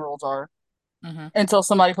small 9-year-olds are Mm-hmm. until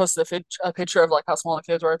somebody posted a picture of like how small the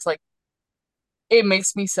kids were. It's like it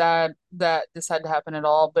makes me sad that this had to happen at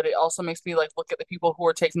all, but it also makes me like look at the people who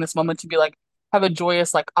are taking this moment to be like have a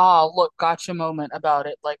joyous like ah look gotcha moment about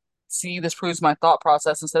it. Like see this proves my thought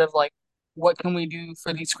process instead of like what can we do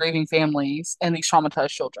for these grieving families and these traumatized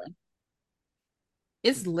children.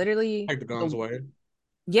 It's literally Take the guns away.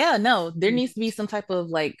 Yeah, no, there needs to be some type of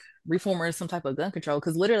like reform or some type of gun control.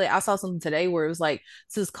 Because literally, I saw something today where it was like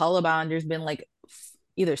since Columbine, there's been like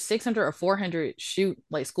either 600 or 400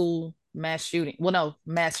 school mass shooting. Well, no,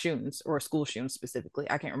 mass shootings or school shootings specifically.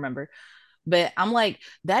 I can't remember, but I'm like,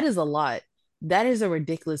 that is a lot. That is a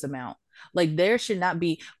ridiculous amount. Like there should not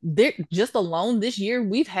be there just alone this year.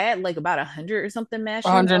 We've had like about 100 or something mass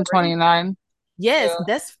shootings already. 129. Yes, Yeah,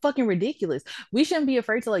 that's fucking ridiculous. We shouldn't be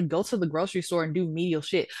afraid to like go to the grocery store and do medial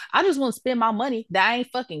shit. I just want to spend my money that I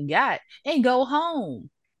ain't fucking got and go home.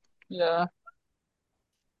 yeah.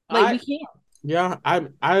 Like I we can't. yeah,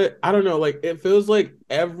 I don't know. Like it feels like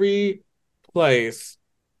every place,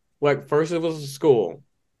 like first it was a school,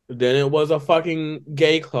 then it was a fucking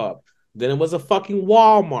gay club, then it was a fucking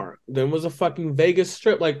Walmart, then it was a fucking Vegas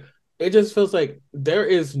strip. Like it just feels like there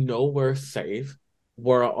is nowhere safe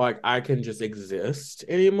where like I can just exist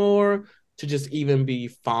anymore to just even be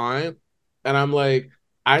fine. And I'm like,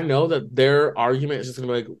 I know that their argument is just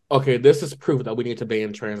gonna be like, okay, this is proof that we need to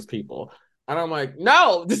ban trans people. And I'm like,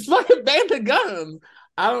 no, just fucking ban the guns.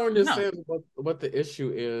 I don't No. understand what the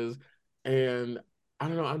issue is. And I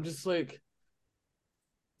don't know. I'm just like,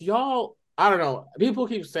 y'all, I don't know. People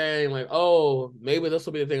keep saying, like, oh, maybe this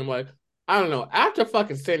will be the thing. I'm like, I don't know. After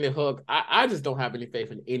fucking Sandy Hook, I just don't have any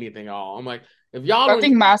faith in anything at all. I'm like, if y'all I don't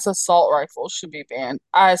think mass assault rifles should be banned.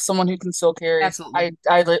 As someone who conceal carries, Absolutely.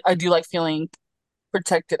 I do like feeling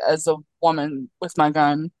protected as a woman with my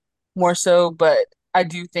gun more so, but I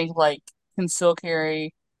do think like conceal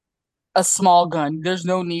carry a small gun. There's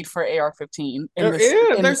no need for AR-15 there is,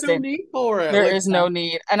 in there's this no day. need for it. There Like, is no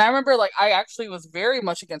need. And I remember like I actually was very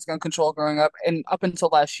much against gun control growing up and up until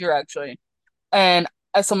last year actually. And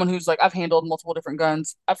as someone who's like I've handled multiple different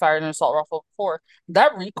guns, I fired an assault rifle before.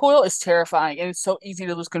 That recoil is terrifying and it's so easy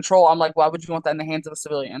to lose control. I'm like, why would you want that in the hands of a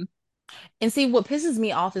civilian? And see, what pisses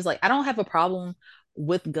me off is like I don't have a problem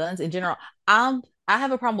with guns in general. I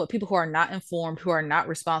have a problem with people who are not informed, who are not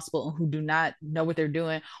responsible, and who do not know what they're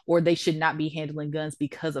doing, or they should not be handling guns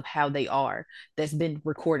because of how they are. That's been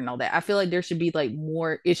recording all that. I feel like there should be like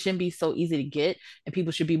more. It shouldn't be so easy to get, and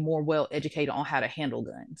people should be more well educated on how to handle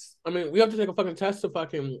guns. I mean, we have to take a fucking test to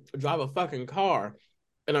fucking drive a fucking car.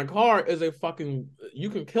 And a car is a fucking, you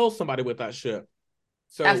can kill somebody with that shit.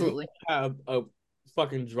 So we Absolutely. have a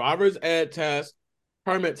fucking driver's ed test,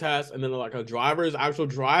 permit test, and then like a driver's actual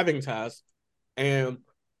driving test. And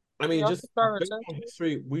I mean, Yeah, just start with based on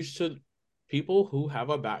history, we should, people who have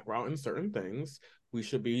a background in certain things, we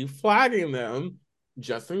should be flagging them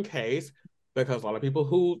just in case, because a lot of people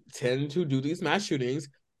who tend to do these mass shootings,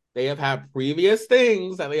 they have had previous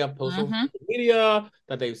things that they have posted on Mm-hmm. social media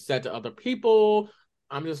that they've said to other people.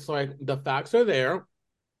 I'm just like, the facts are there.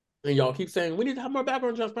 And y'all keep saying, we need to have more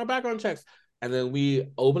background checks. And then we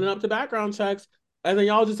open it up to background checks. And then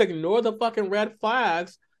y'all just ignore the fucking red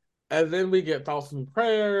flags. And then we get thoughts and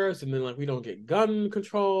prayers. And then like we don't get gun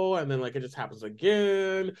control. And then like it just happens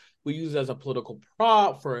again. We use it as a political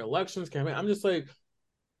prop for elections campaign. I'm just like,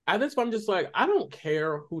 at this point, I'm just like, I don't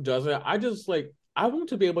care who does it. I just like, I want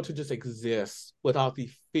to be able to just exist without the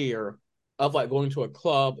fear of like going to a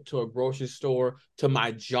club, to a grocery store, to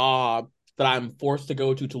my job that I'm forced to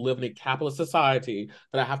go to live in a capitalist society,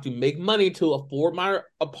 that I have to make money to afford my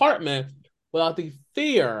apartment without the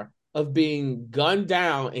fear of being gunned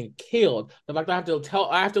down and killed. The fact that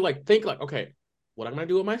I have to like think like, okay, what am I gonna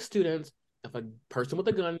do with my students if a person with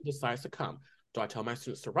a gun decides to come? Do I tell my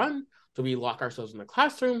students to run? Do we lock ourselves in the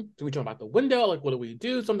classroom? Do we jump out the window? Like, what do we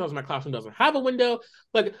do? Sometimes my classroom doesn't have a window.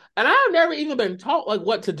 Like, and I've never even been taught like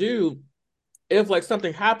what to do if like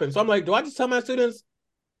something happens. So I'm like, do I just tell my students,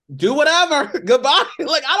 do whatever? Goodbye.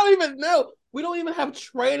 Like, I don't even know. We don't even have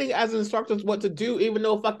training as instructors what to do, even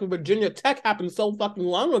though fucking Virginia Tech happened so fucking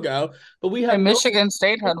long ago. But we have And no. Michigan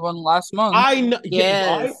State had one last month. I know.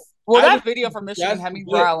 Yeah, right. Yes. Well, I was that video from Michigan just had me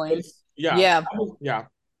lit. growling. Yeah. Yeah. Yeah.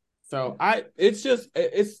 So it's just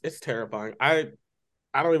it's terrifying. I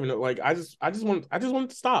don't even know. Like I just want it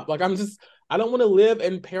to stop. Like I don't want to live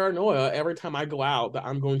in paranoia every time I go out that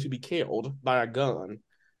I'm going to be killed by a gun.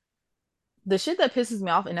 The shit that pisses me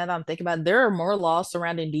off, and now that I'm thinking about it, there are more laws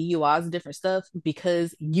surrounding DUIs and different stuff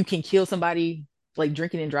because you can kill somebody like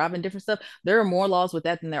drinking and driving different stuff. There are more laws with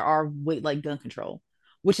that than there are with like gun control,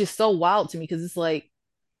 which is so wild to me because it's like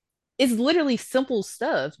it's literally simple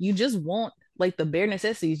stuff. You just want like the bare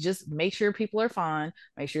necessities. Just make sure people are fine,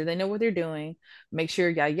 make sure they know what they're doing, make sure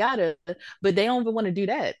yada yada. But they don't even want to do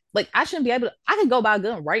that. Like I shouldn't be able to. I can go buy a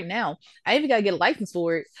gun right now. I even gotta get a license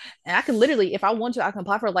for it, and I can literally, if I want to, I can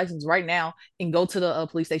apply for a license right now and go to the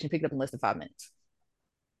police station, pick it up in less than 5 minutes.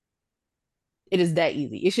 It is that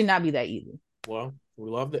easy. It should not be that easy. Well, we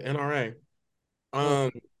love the NRA.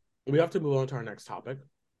 Ugh. Um, we have to move on to our next topic.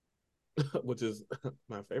 which is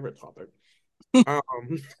my favorite topic.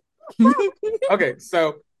 Okay,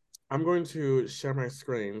 so I'm going to share my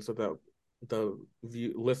screen so that the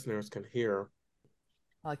listeners can hear.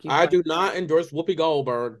 I do not endorse Whoopi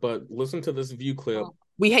Goldberg, but listen to this view clip.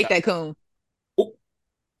 We hate that coon. Oh.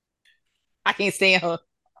 I can't stand her.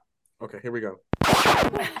 Okay, here we go.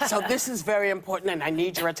 So this is very important, and I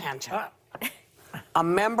need your attention. A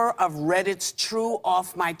member of Reddit's True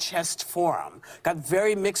Off My Chest forum got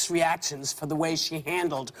very mixed reactions for the way she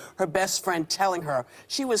handled her best friend telling her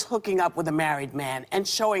she was hooking up with a married man and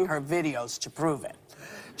showing her videos to prove it.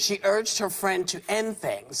 She urged her friend to end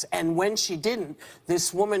things, and when she didn't,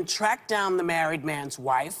 this woman tracked down the married man's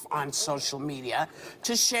wife on social media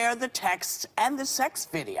to share the texts and the sex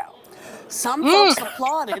video. Some folks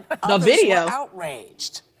applauded, others were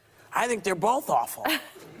outraged. I think they're both awful.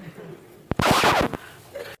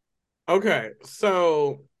 Okay,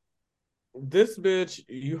 so this bitch,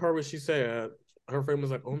 you heard what she said. Her friend was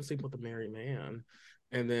like, "Oh, I'm sleeping with a married man."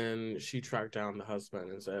 And then she tracked down the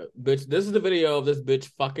husband and said, "Bitch, this is the video of this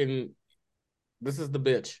bitch fucking. This is the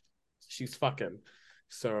bitch. She's fucking."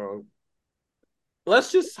 So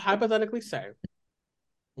let's just hypothetically say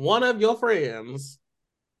one of your friends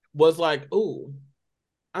was like, "Ooh,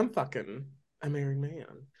 I'm fucking a married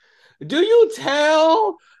man." Do you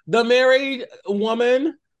tell the married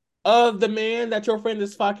woman of the man that your friend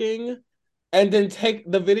is fucking and then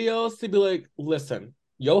take the videos to be like, "Listen,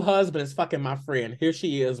 your husband is fucking my friend. Here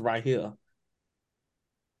she is right here."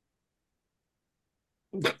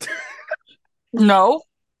 No.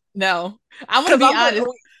 No. I'm going to be honest.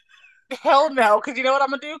 Hell no. Because you know what I'm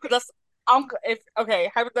going to do? Because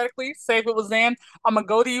hypothetically, say if it was Zan, I'm going to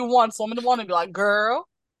go to you once, woman to one, and be like, "Girl,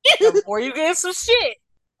 before you get some shit,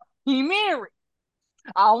 he married.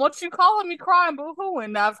 I don't want you calling me crying,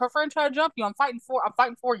 boo-hooing. Now, if her friend try to jump you, I'm fighting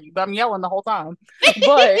for you, but I'm yelling the whole time.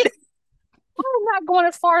 But I'm not going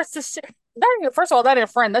as far as to shit. First of all, that ain't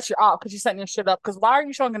a friend. That's your op because you're setting your shit up. Because why are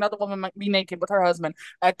you showing another woman be naked with her husband?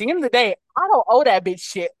 At the end of the day, I don't owe that bitch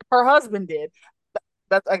shit. Her husband did.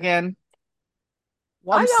 That's again.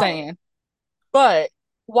 I'm saying. But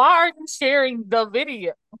why are you sharing the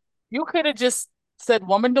video? You could have just said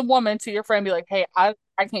woman to woman to your friend, be like, "Hey, I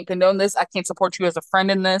can't condone this. I can't support you as a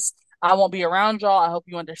friend in this. I won't be around y'all. I hope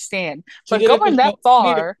you understand." But going that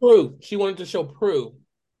far, she wanted to show proof.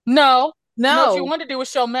 No. What you wanted to do was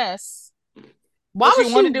show mess. Why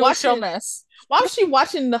was she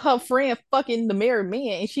watching her friend fucking the married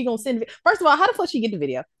man and she gonna send it? First of all, how the fuck she get the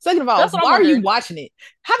video? Second of all, why are you watching it?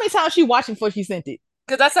 How many times she watching before she sent it?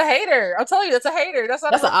 Because that's a hater. I'll tell you, that's a hater. That's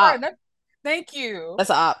not a friend. Thank you. That's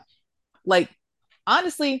an op. Like,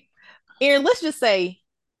 honestly, Aaron, let's just say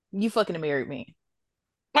you fucking a married man.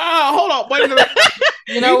 Hold on. Wait a minute.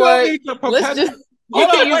 You know what? You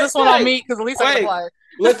can use this one on me because at least I can apply it.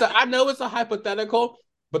 Listen, I know it's a hypothetical,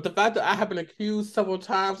 but the fact that I have been accused several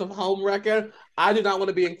times of home wrecking, I do not want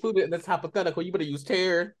to be included in this hypothetical. You better use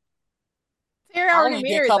Terry. Terry already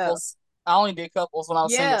married couples. I only did couples when I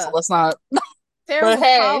was single, so let's not. Terry was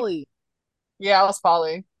poly. Yeah, I was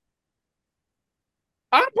poly.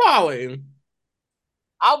 I'm poly.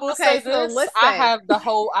 I will say this. I have the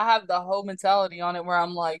whole mentality on it where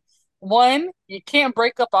I'm like, one, you can't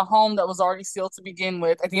break up a home that was already sealed to begin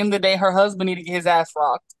with. At the end of the day, her husband needed to get his ass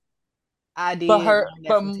rocked. I did.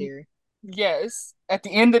 Yes. At the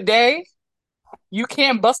end of the day, you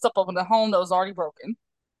can't bust up on the home that was already broken.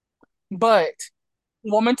 But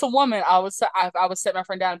woman to woman, I would set my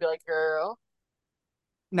friend down and be like, "Girl,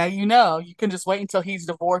 now you can just wait until he's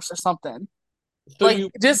divorced or something." So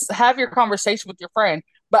just have your conversation with your friend.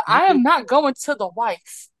 But I am not going to the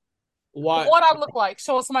wife. Why? What I look like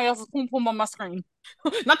showing somebody else's boom boom on my screen.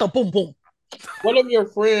 Not the boom boom. What if your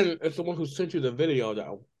friend is the one who sent you the video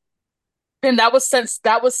though? Then that was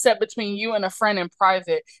set between you and a friend in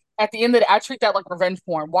private. At the end of the day, I treat that like revenge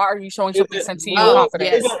porn. Why are you showing something sent to you in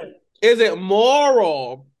confidence? Is it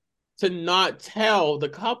moral to not tell the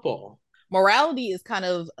couple? Morality is kind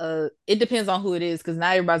of it depends on who it is because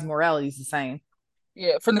not everybody's morality is the same.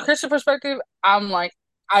 Yeah, from the Christian perspective, I'm like,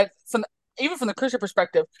 even from the Christian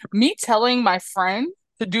perspective, me telling my friend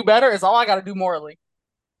to do better is all I got to do morally.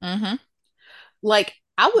 Mm-hmm. Like,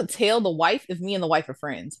 I would tell the wife if me and the wife are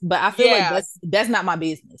friends, but I feel like that's not my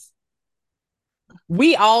business.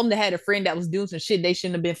 We all had a friend that was doing some shit they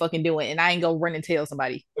shouldn't have been fucking doing, and I ain't gonna run and tell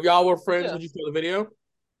somebody. If y'all were friends, would you show the video?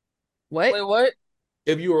 What? Wait, what?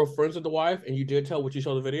 If you were friends with the wife and you did tell, would you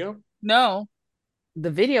show the video? No. The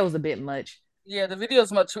video is a bit much. Yeah, the video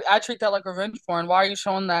is much. I treat that like revenge porn. Why are you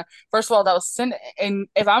showing that? First of all, that was sent. And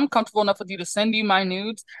if I'm comfortable enough with you to send you my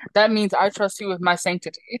nudes, that means I trust you with my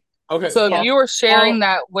sanctity. Okay. So if you were sharing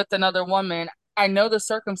that with another woman, I know the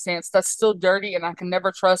circumstance, that's still dirty and I can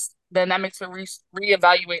never trust, then that makes me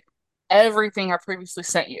reevaluate everything I previously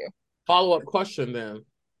sent you. Follow-up question then.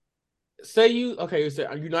 Say you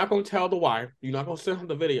said you're not gonna tell the wife, you're not gonna send her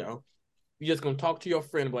the video. You're just gonna talk to your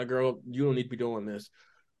friend, like, girl, you don't need to be doing this.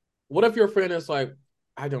 What if your friend is like,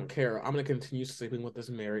 I don't care, I'm gonna continue sleeping with this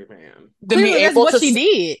married man? Then be Clearly, that's able what to she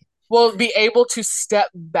did. will be able to step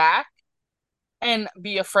back and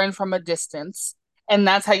be a friend from a distance. And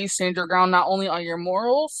that's how you stand your ground, not only on your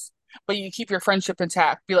morals, but you keep your friendship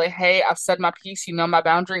intact. Be like, hey, I've said my piece, you know my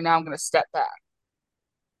boundary, now I'm gonna step back.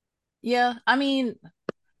 Yeah, I mean,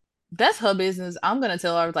 that's her business. I'm gonna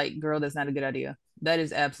tell her, like, girl, that's not a good idea. That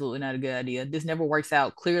is absolutely not a good idea. This never works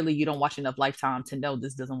out. Clearly, you don't watch enough Lifetime to know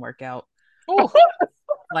this doesn't work out. Ooh,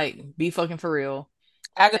 Like, be fucking for real.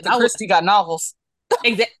 And Agatha I would Christie got novels.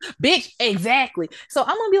 bitch, exactly. So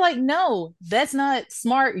I'm gonna be like, no, that's not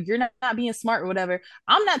smart. You're not being smart or whatever.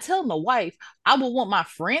 I'm not telling the wife. I would want my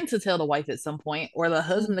friend to tell the wife at some point, or the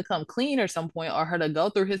husband to come clean at some point, or her to go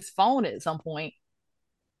through his phone at some point.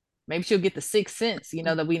 Maybe she'll get the sixth sense,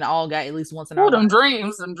 that we all got at least once in Ooh, our them life.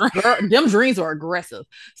 dreams, them dreams. Girl, them dreams are aggressive.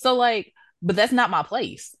 So like, but that's not my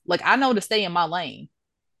place. Like I know to stay in my lane.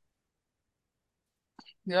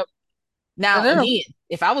 Yep. And Now, then again,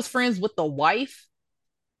 if I was friends with the wife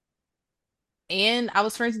and I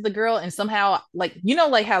was friends with the girl, and somehow, like,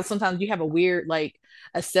 like how sometimes you have a weird, like,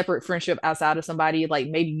 a separate friendship outside of somebody, like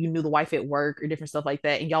maybe you knew the wife at work or different stuff like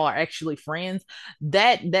that, and y'all are actually friends,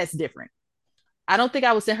 that's different. I don't think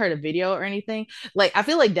I would send her the video or anything. Like, I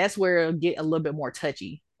feel like that's where it'll get a little bit more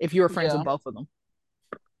touchy if you were friends yeah, with both of them.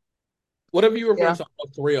 What if you were yeah, friends with all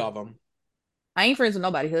three of them? I ain't friends with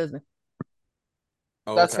nobody's husband.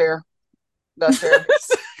 Oh, that's okay. fair. That's fair.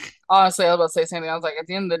 Honestly, I was about to say something. I was like, at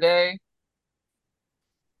the end of the day,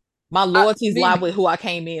 My loyalties lie me, with who I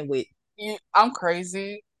came in with. I'm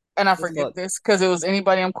crazy, and I As forget fuck. this because it was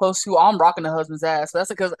anybody I'm close to. I'm rocking the husband's ass. So that's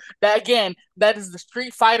because that again, that is the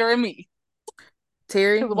street fighter in me.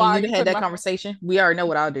 Terry, Because when why are you you had putting that my? conversation, we already know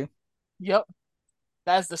what I'll do. Yep,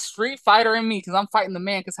 that's the street fighter in me because I'm fighting the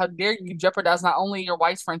man. Because how dare you jeopardize not only your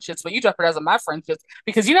wife's friendships, but you jeopardizing my friendships?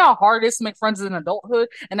 Because you know how hard it is to make friends in adulthood,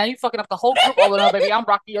 and now you fucking up the whole group. Oh no, baby, I'm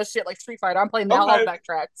rocking your shit like Street Fighter. I'm playing now. I'll Okay.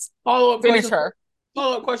 backtracks. Follow-up Finish question. her.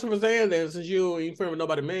 Follow-up question for Zan then, since you ain't friend with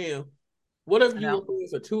nobody man. What if I you know. were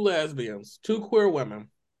friends with two lesbians, two queer women,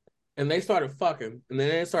 and they started fucking, and then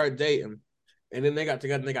they started dating, and then they got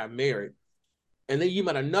together and they got married, and then you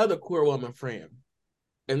met another queer woman friend,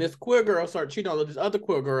 and this queer girl started cheating on this other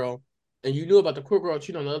queer girl, and you knew about the queer girl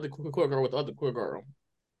cheating on the other queer girl with the other queer girl,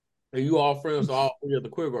 and you all friends with all three of the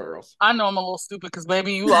queer girls. I know I'm a little stupid because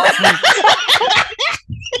baby, you lost me.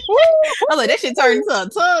 I was like, that shit turned into a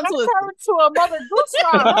tongue I twister. turned to a mother goose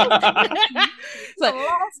ride. It's like,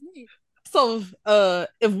 Lost me. so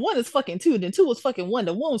if one is fucking two, then two was fucking one,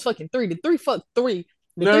 then one was fucking three, then three fucked three,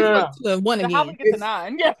 then No, three no, fucked two, and one So how we again. get to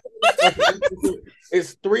 9? Yeah.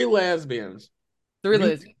 it's three lesbians. Three You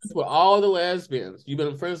lesbians, with all the lesbians. You've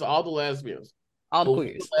been friends with all the lesbians. all the But one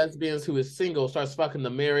of the queers, lesbians who is single starts fucking the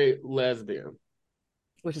married lesbian.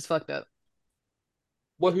 which is fucked up.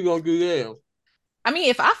 What you gonna do then? I mean,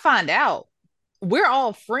 if I find out, we're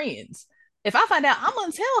all friends. If I find out, I'm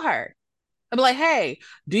gonna tell her. I'll be like, hey,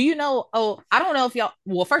 do you know? Oh, I don't know if y'all.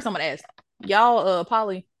 Well, first I'm gonna ask y'all,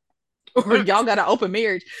 poly, or y'all got an open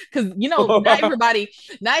marriage, because not everybody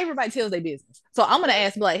tells their business. So I'm gonna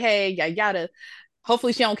ask, be like, hey, y'all gotta.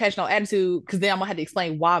 Hopefully she don't catch no attitude, because then I'm gonna have to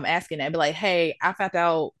explain why I'm asking that. Be like, hey, I found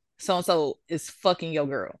out so and so is fucking your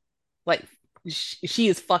girl, like she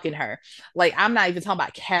is fucking her. Like I'm not even talking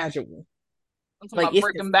about casual. I'm talking Like about it's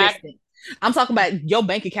breaking back. consistent. I'm talking about your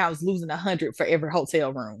bank account is losing 100 for every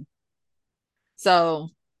hotel room. So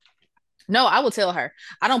no, I will tell her.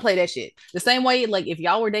 I don't play that shit. The same way, like if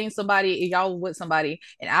y'all were dating somebody, if y'all were with somebody,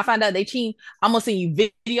 and I find out they cheat, I'm gonna send you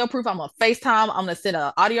video proof. I'm gonna FaceTime. I'm gonna send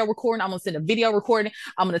an audio recording. I'm gonna send a video recording.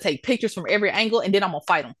 I'm gonna take pictures from every angle, and then I'm gonna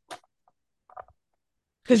fight them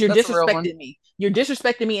because you're That's a real one. disrespecting me. You're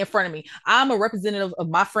disrespecting me in front of me. I'm a representative of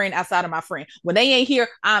my friend outside of my friend. When they ain't here,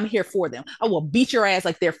 I'm here for them. I will beat your ass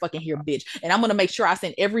like they're fucking here, bitch. And I'm gonna make sure I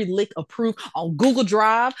send every lick of proof on Google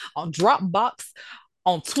Drive, on Dropbox,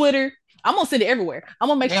 on Twitter. I'm gonna send it everywhere. I'm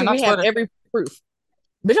gonna make Yeah, sure not we have Twitter. every proof.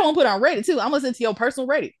 Bitch, I'm gonna put it on Reddit too. I'm gonna send it to your personal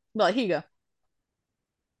Reddit. Be like, here you go.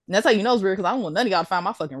 And that's how you know it's weird, because I don't want none of y'all to find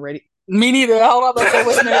my fucking Reddit. Me neither. Hold on, let's say,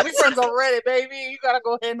 wait a minute. We friends on Reddit, baby. You gotta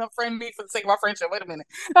go ahead and unfriend me for the sake of our friendship. Wait a minute.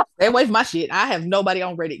 Stay away from my shit. I have nobody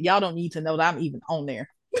on Reddit. Y'all don't need to know that I'm even on there.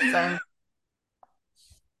 Same.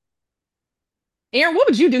 Aaron, what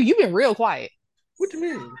would you do? You've been real quiet. What do you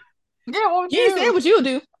mean? Yeah, what would You ain't said you? what you'll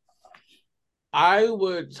do. I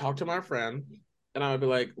would talk to my friend and I would be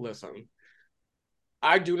like, listen,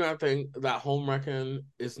 I do not think that home wrecking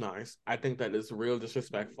is nice. I think that is real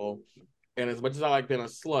disrespectful. And as much as I like being a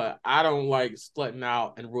slut, I don't like slutting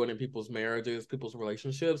out and ruining people's marriages, people's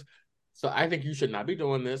relationships. So I think you should not be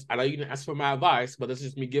doing this. I know you didn't ask for my advice, but this is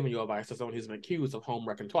just me giving you advice as someone who's been accused of home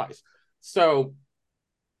wrecking twice. So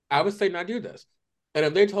I would say not do this. And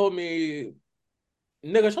if they told me,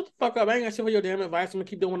 nigga, shut the fuck up, I ain't got shit for your damn advice, I'm gonna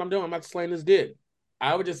keep doing what I'm doing, I'm about to slaying this dick,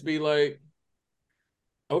 I would just be like,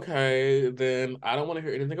 okay, then I don't want to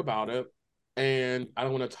hear anything about it. And I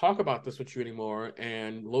don't want to talk about this with you anymore.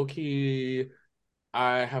 And low key,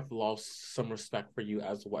 I have lost some respect for you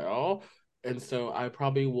as well. And so I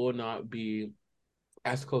probably will not be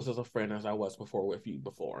as close as a friend as I was before with you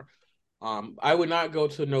before. I would not go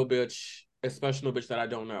to no bitch, especially no bitch that I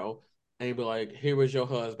don't know, and be like, here was your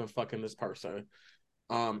husband fucking this person.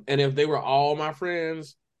 And if they were all my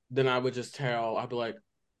friends, then I would just tell, I'd be like,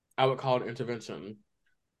 I would call an intervention.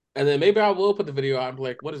 And then maybe I will put the video out and be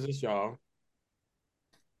like, what is this, y'all?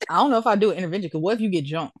 I don't know if I do an intervention because what if you get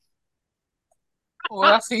jumped?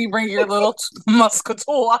 Well, I see you bring your little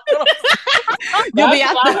muscatel out. You'll be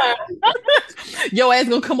out there. Your ass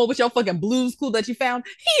gonna come up with your fucking blues clue that you found.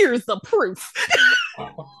 Here's the proof.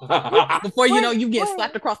 Before you know, you get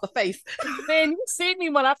slapped across the face. Man, you see me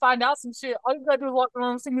when I find out some shit. All you gotta do is walk in the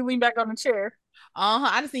room and see me lean back on the chair.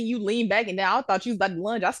 I just seen you lean back and now I thought you was about to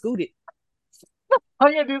lunge. I scooted. All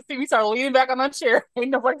you gotta do is see me start leaning back on that chair. Ain't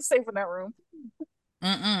nobody safe in that room.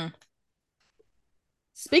 Mm-mm.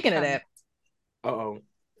 Speaking of that. Uh-oh.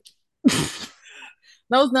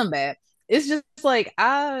 No, it's not bad. It's just like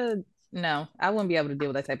no, I wouldn't be able to deal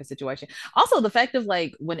with that type of situation. Also, the fact of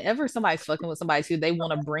like whenever somebody's fucking with somebody too, they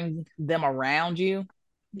want to bring them around you.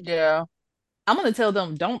 Yeah. I'm gonna tell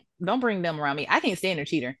them don't bring them around me. I can't stand a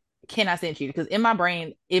cheater. Cannot stand a cheater because in my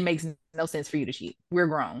brain it makes no sense for you to cheat. We're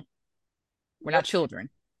grown. We're not children.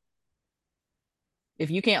 If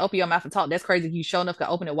you can't open your mouth and talk, that's crazy. You show enough to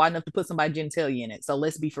open it wide enough to put somebody's genitalia in it. So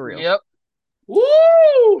let's be for real. Yep.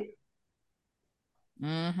 Woo!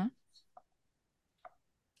 Mm-hmm.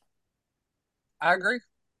 I agree.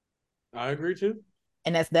 I agree too.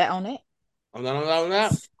 And that's that on that. I'm not on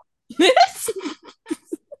that.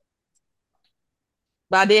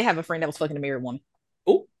 But I did have a friend that was fucking a married woman.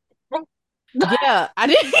 Oh. Yeah, I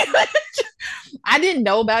didn't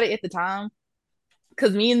know about it at the time.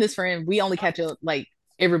 Cause me and this friend, we only catch up like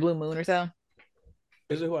every blue moon or so.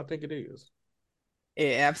 Is it who I think it is?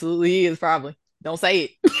 It absolutely is, probably. Don't say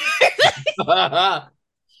it. But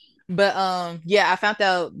yeah, I found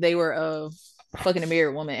out they were fucking a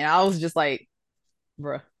married woman, and I was just like,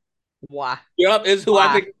 bruh, why? Yep, it's who Why?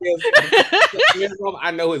 I think it is.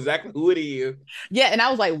 I know exactly who it is. Yeah, and I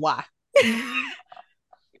was like, why?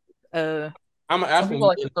 I'm gonna ask Some when people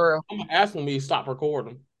like it through. I'm gonna ask when we stop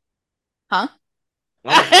recording. Huh?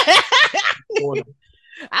 Recording.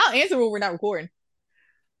 I'll answer when we're not recording.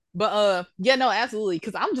 But yeah, no, absolutely.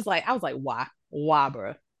 Cause I'm just like, I was like, why? Why,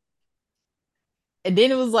 bro? And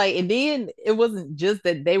then it wasn't just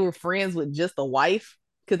that they were friends with just the wife,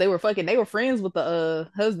 because they were friends with the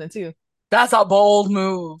husband too. That's a bold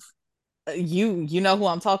move. You know who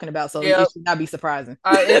I'm talking about, so Yep. it should not be surprising.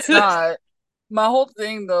 It's not. My whole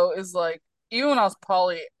thing though is like, even when I was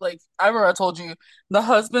poly, like I remember I told you the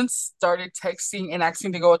husband started texting and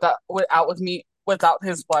asking to go out with me without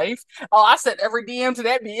his wife. Oh, I sent every DM to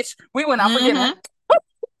that bitch. We went out for dinner.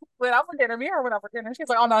 Went out for dinner. Me and her went out for dinner. She's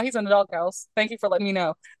like, "Oh no, he's in the doghouse. Thank you for letting me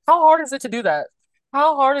know." How hard is it to do that?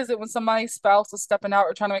 How hard is it when somebody's spouse is stepping out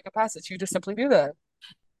or trying to make a pass that you just simply do that?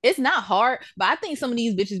 It's not hard, but I think some of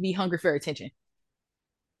these bitches be hungry for attention.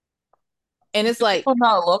 And it's like, People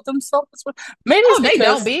not love themselves. Maybe oh, it's they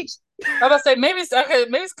because don't, bitch. I was about to say maybe it's okay.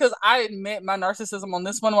 Maybe it's because I admit my narcissism on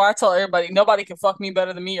this one, where I tell everybody nobody can fuck me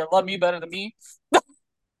better than me or love me better than me.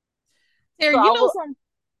 Aaron, So you I know will. something?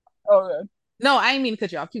 Oh, good. No, I ain't mean to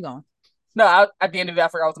cut you off. Keep going. No, at the end of it, I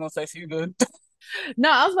forgot what I was gonna say. So you good?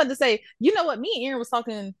 No, I was about to say, you know what? Me and Aaron was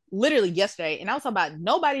talking literally yesterday, and I was talking about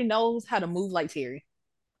nobody knows how to move like Terry.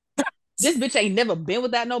 This bitch ain't never been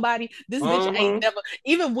without nobody. This bitch ain't never,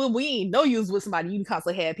 even when we ain't know you was with somebody, you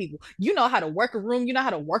constantly had people. You know how to work a room, you know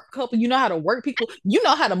how to work a couple, you know how to work people, you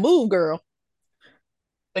know how to move, girl.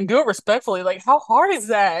 And do it respectfully. Like, how hard is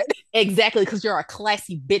that? Exactly, because you're a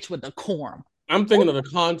classy bitch with decorum. I'm thinking of the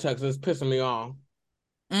context that's pissing me off.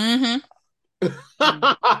 Mm-hmm.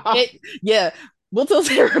 Yeah, we'll tell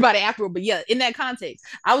everybody afterward. But yeah, in that context,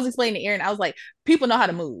 I was explaining to Aaron, I was like, people know how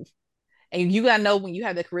to move. And you gotta know when you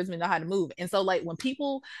have the charisma, know how to move. And so, like, when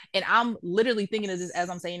people, and I'm literally thinking of this as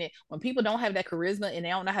I'm saying it, when people don't have that charisma and they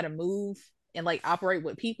don't know how to move and like operate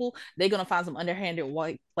with people, they're gonna find some underhanded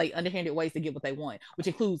ways to get what they want, which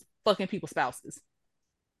includes fucking people's spouses.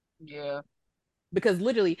 Yeah. because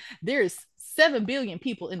literally there's 7 billion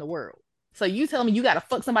people in the world. So you tell me you gotta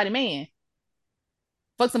fuck somebody man,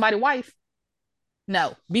 fuck somebody wife?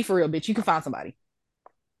 No, be for real, bitch. You can find somebody.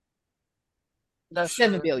 That's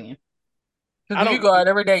 7 true. billion. I You don't. go out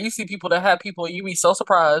every day, you see people that have people, you be so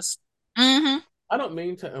surprised. Mm-hmm. I don't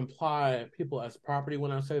mean to imply people as property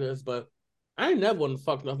when I say this, but I ain't never want to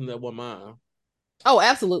fuck nothing that wasn't mine. Oh,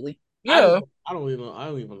 absolutely. Yeah. I don't even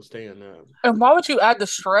understand that. And why would you add the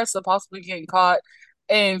stress of possibly getting caught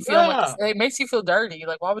and feeling like Yeah. it makes you feel dirty?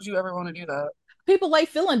 Like, why would you ever want to do that? People like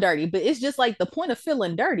feeling dirty, but it's just like the point of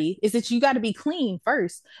feeling dirty is that you got to be clean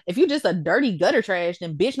first. If you're just a dirty gutter trash,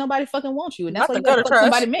 then bitch, nobody fucking wants you, and that's Not why the you got to gutter fuck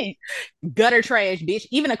trash. somebody man. Gutter trash, bitch.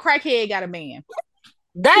 Even a crackhead got a man.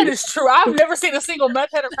 That is true. I've never seen a single meth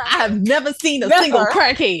head or crackhead. I've never seen a Never. single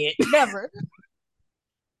crackhead. Never.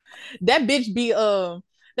 That bitch be on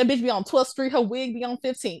 12th Street, her wig be on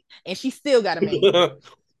 15th, and she still got a man.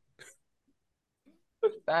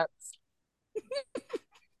 That's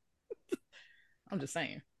I'm just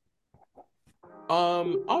saying.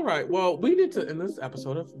 All right. Well, we need to end this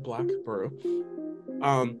episode of Black Brew.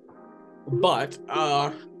 But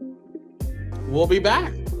we'll be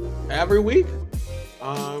back every week.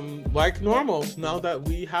 Like normal, now that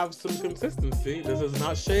we have some consistency. This is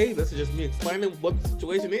not shade, this is just me explaining what the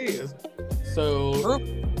situation is. So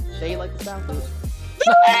Shade like the South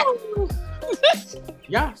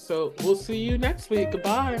yeah, so we'll see you next week.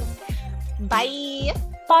 Goodbye. Bye.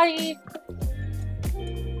 bye.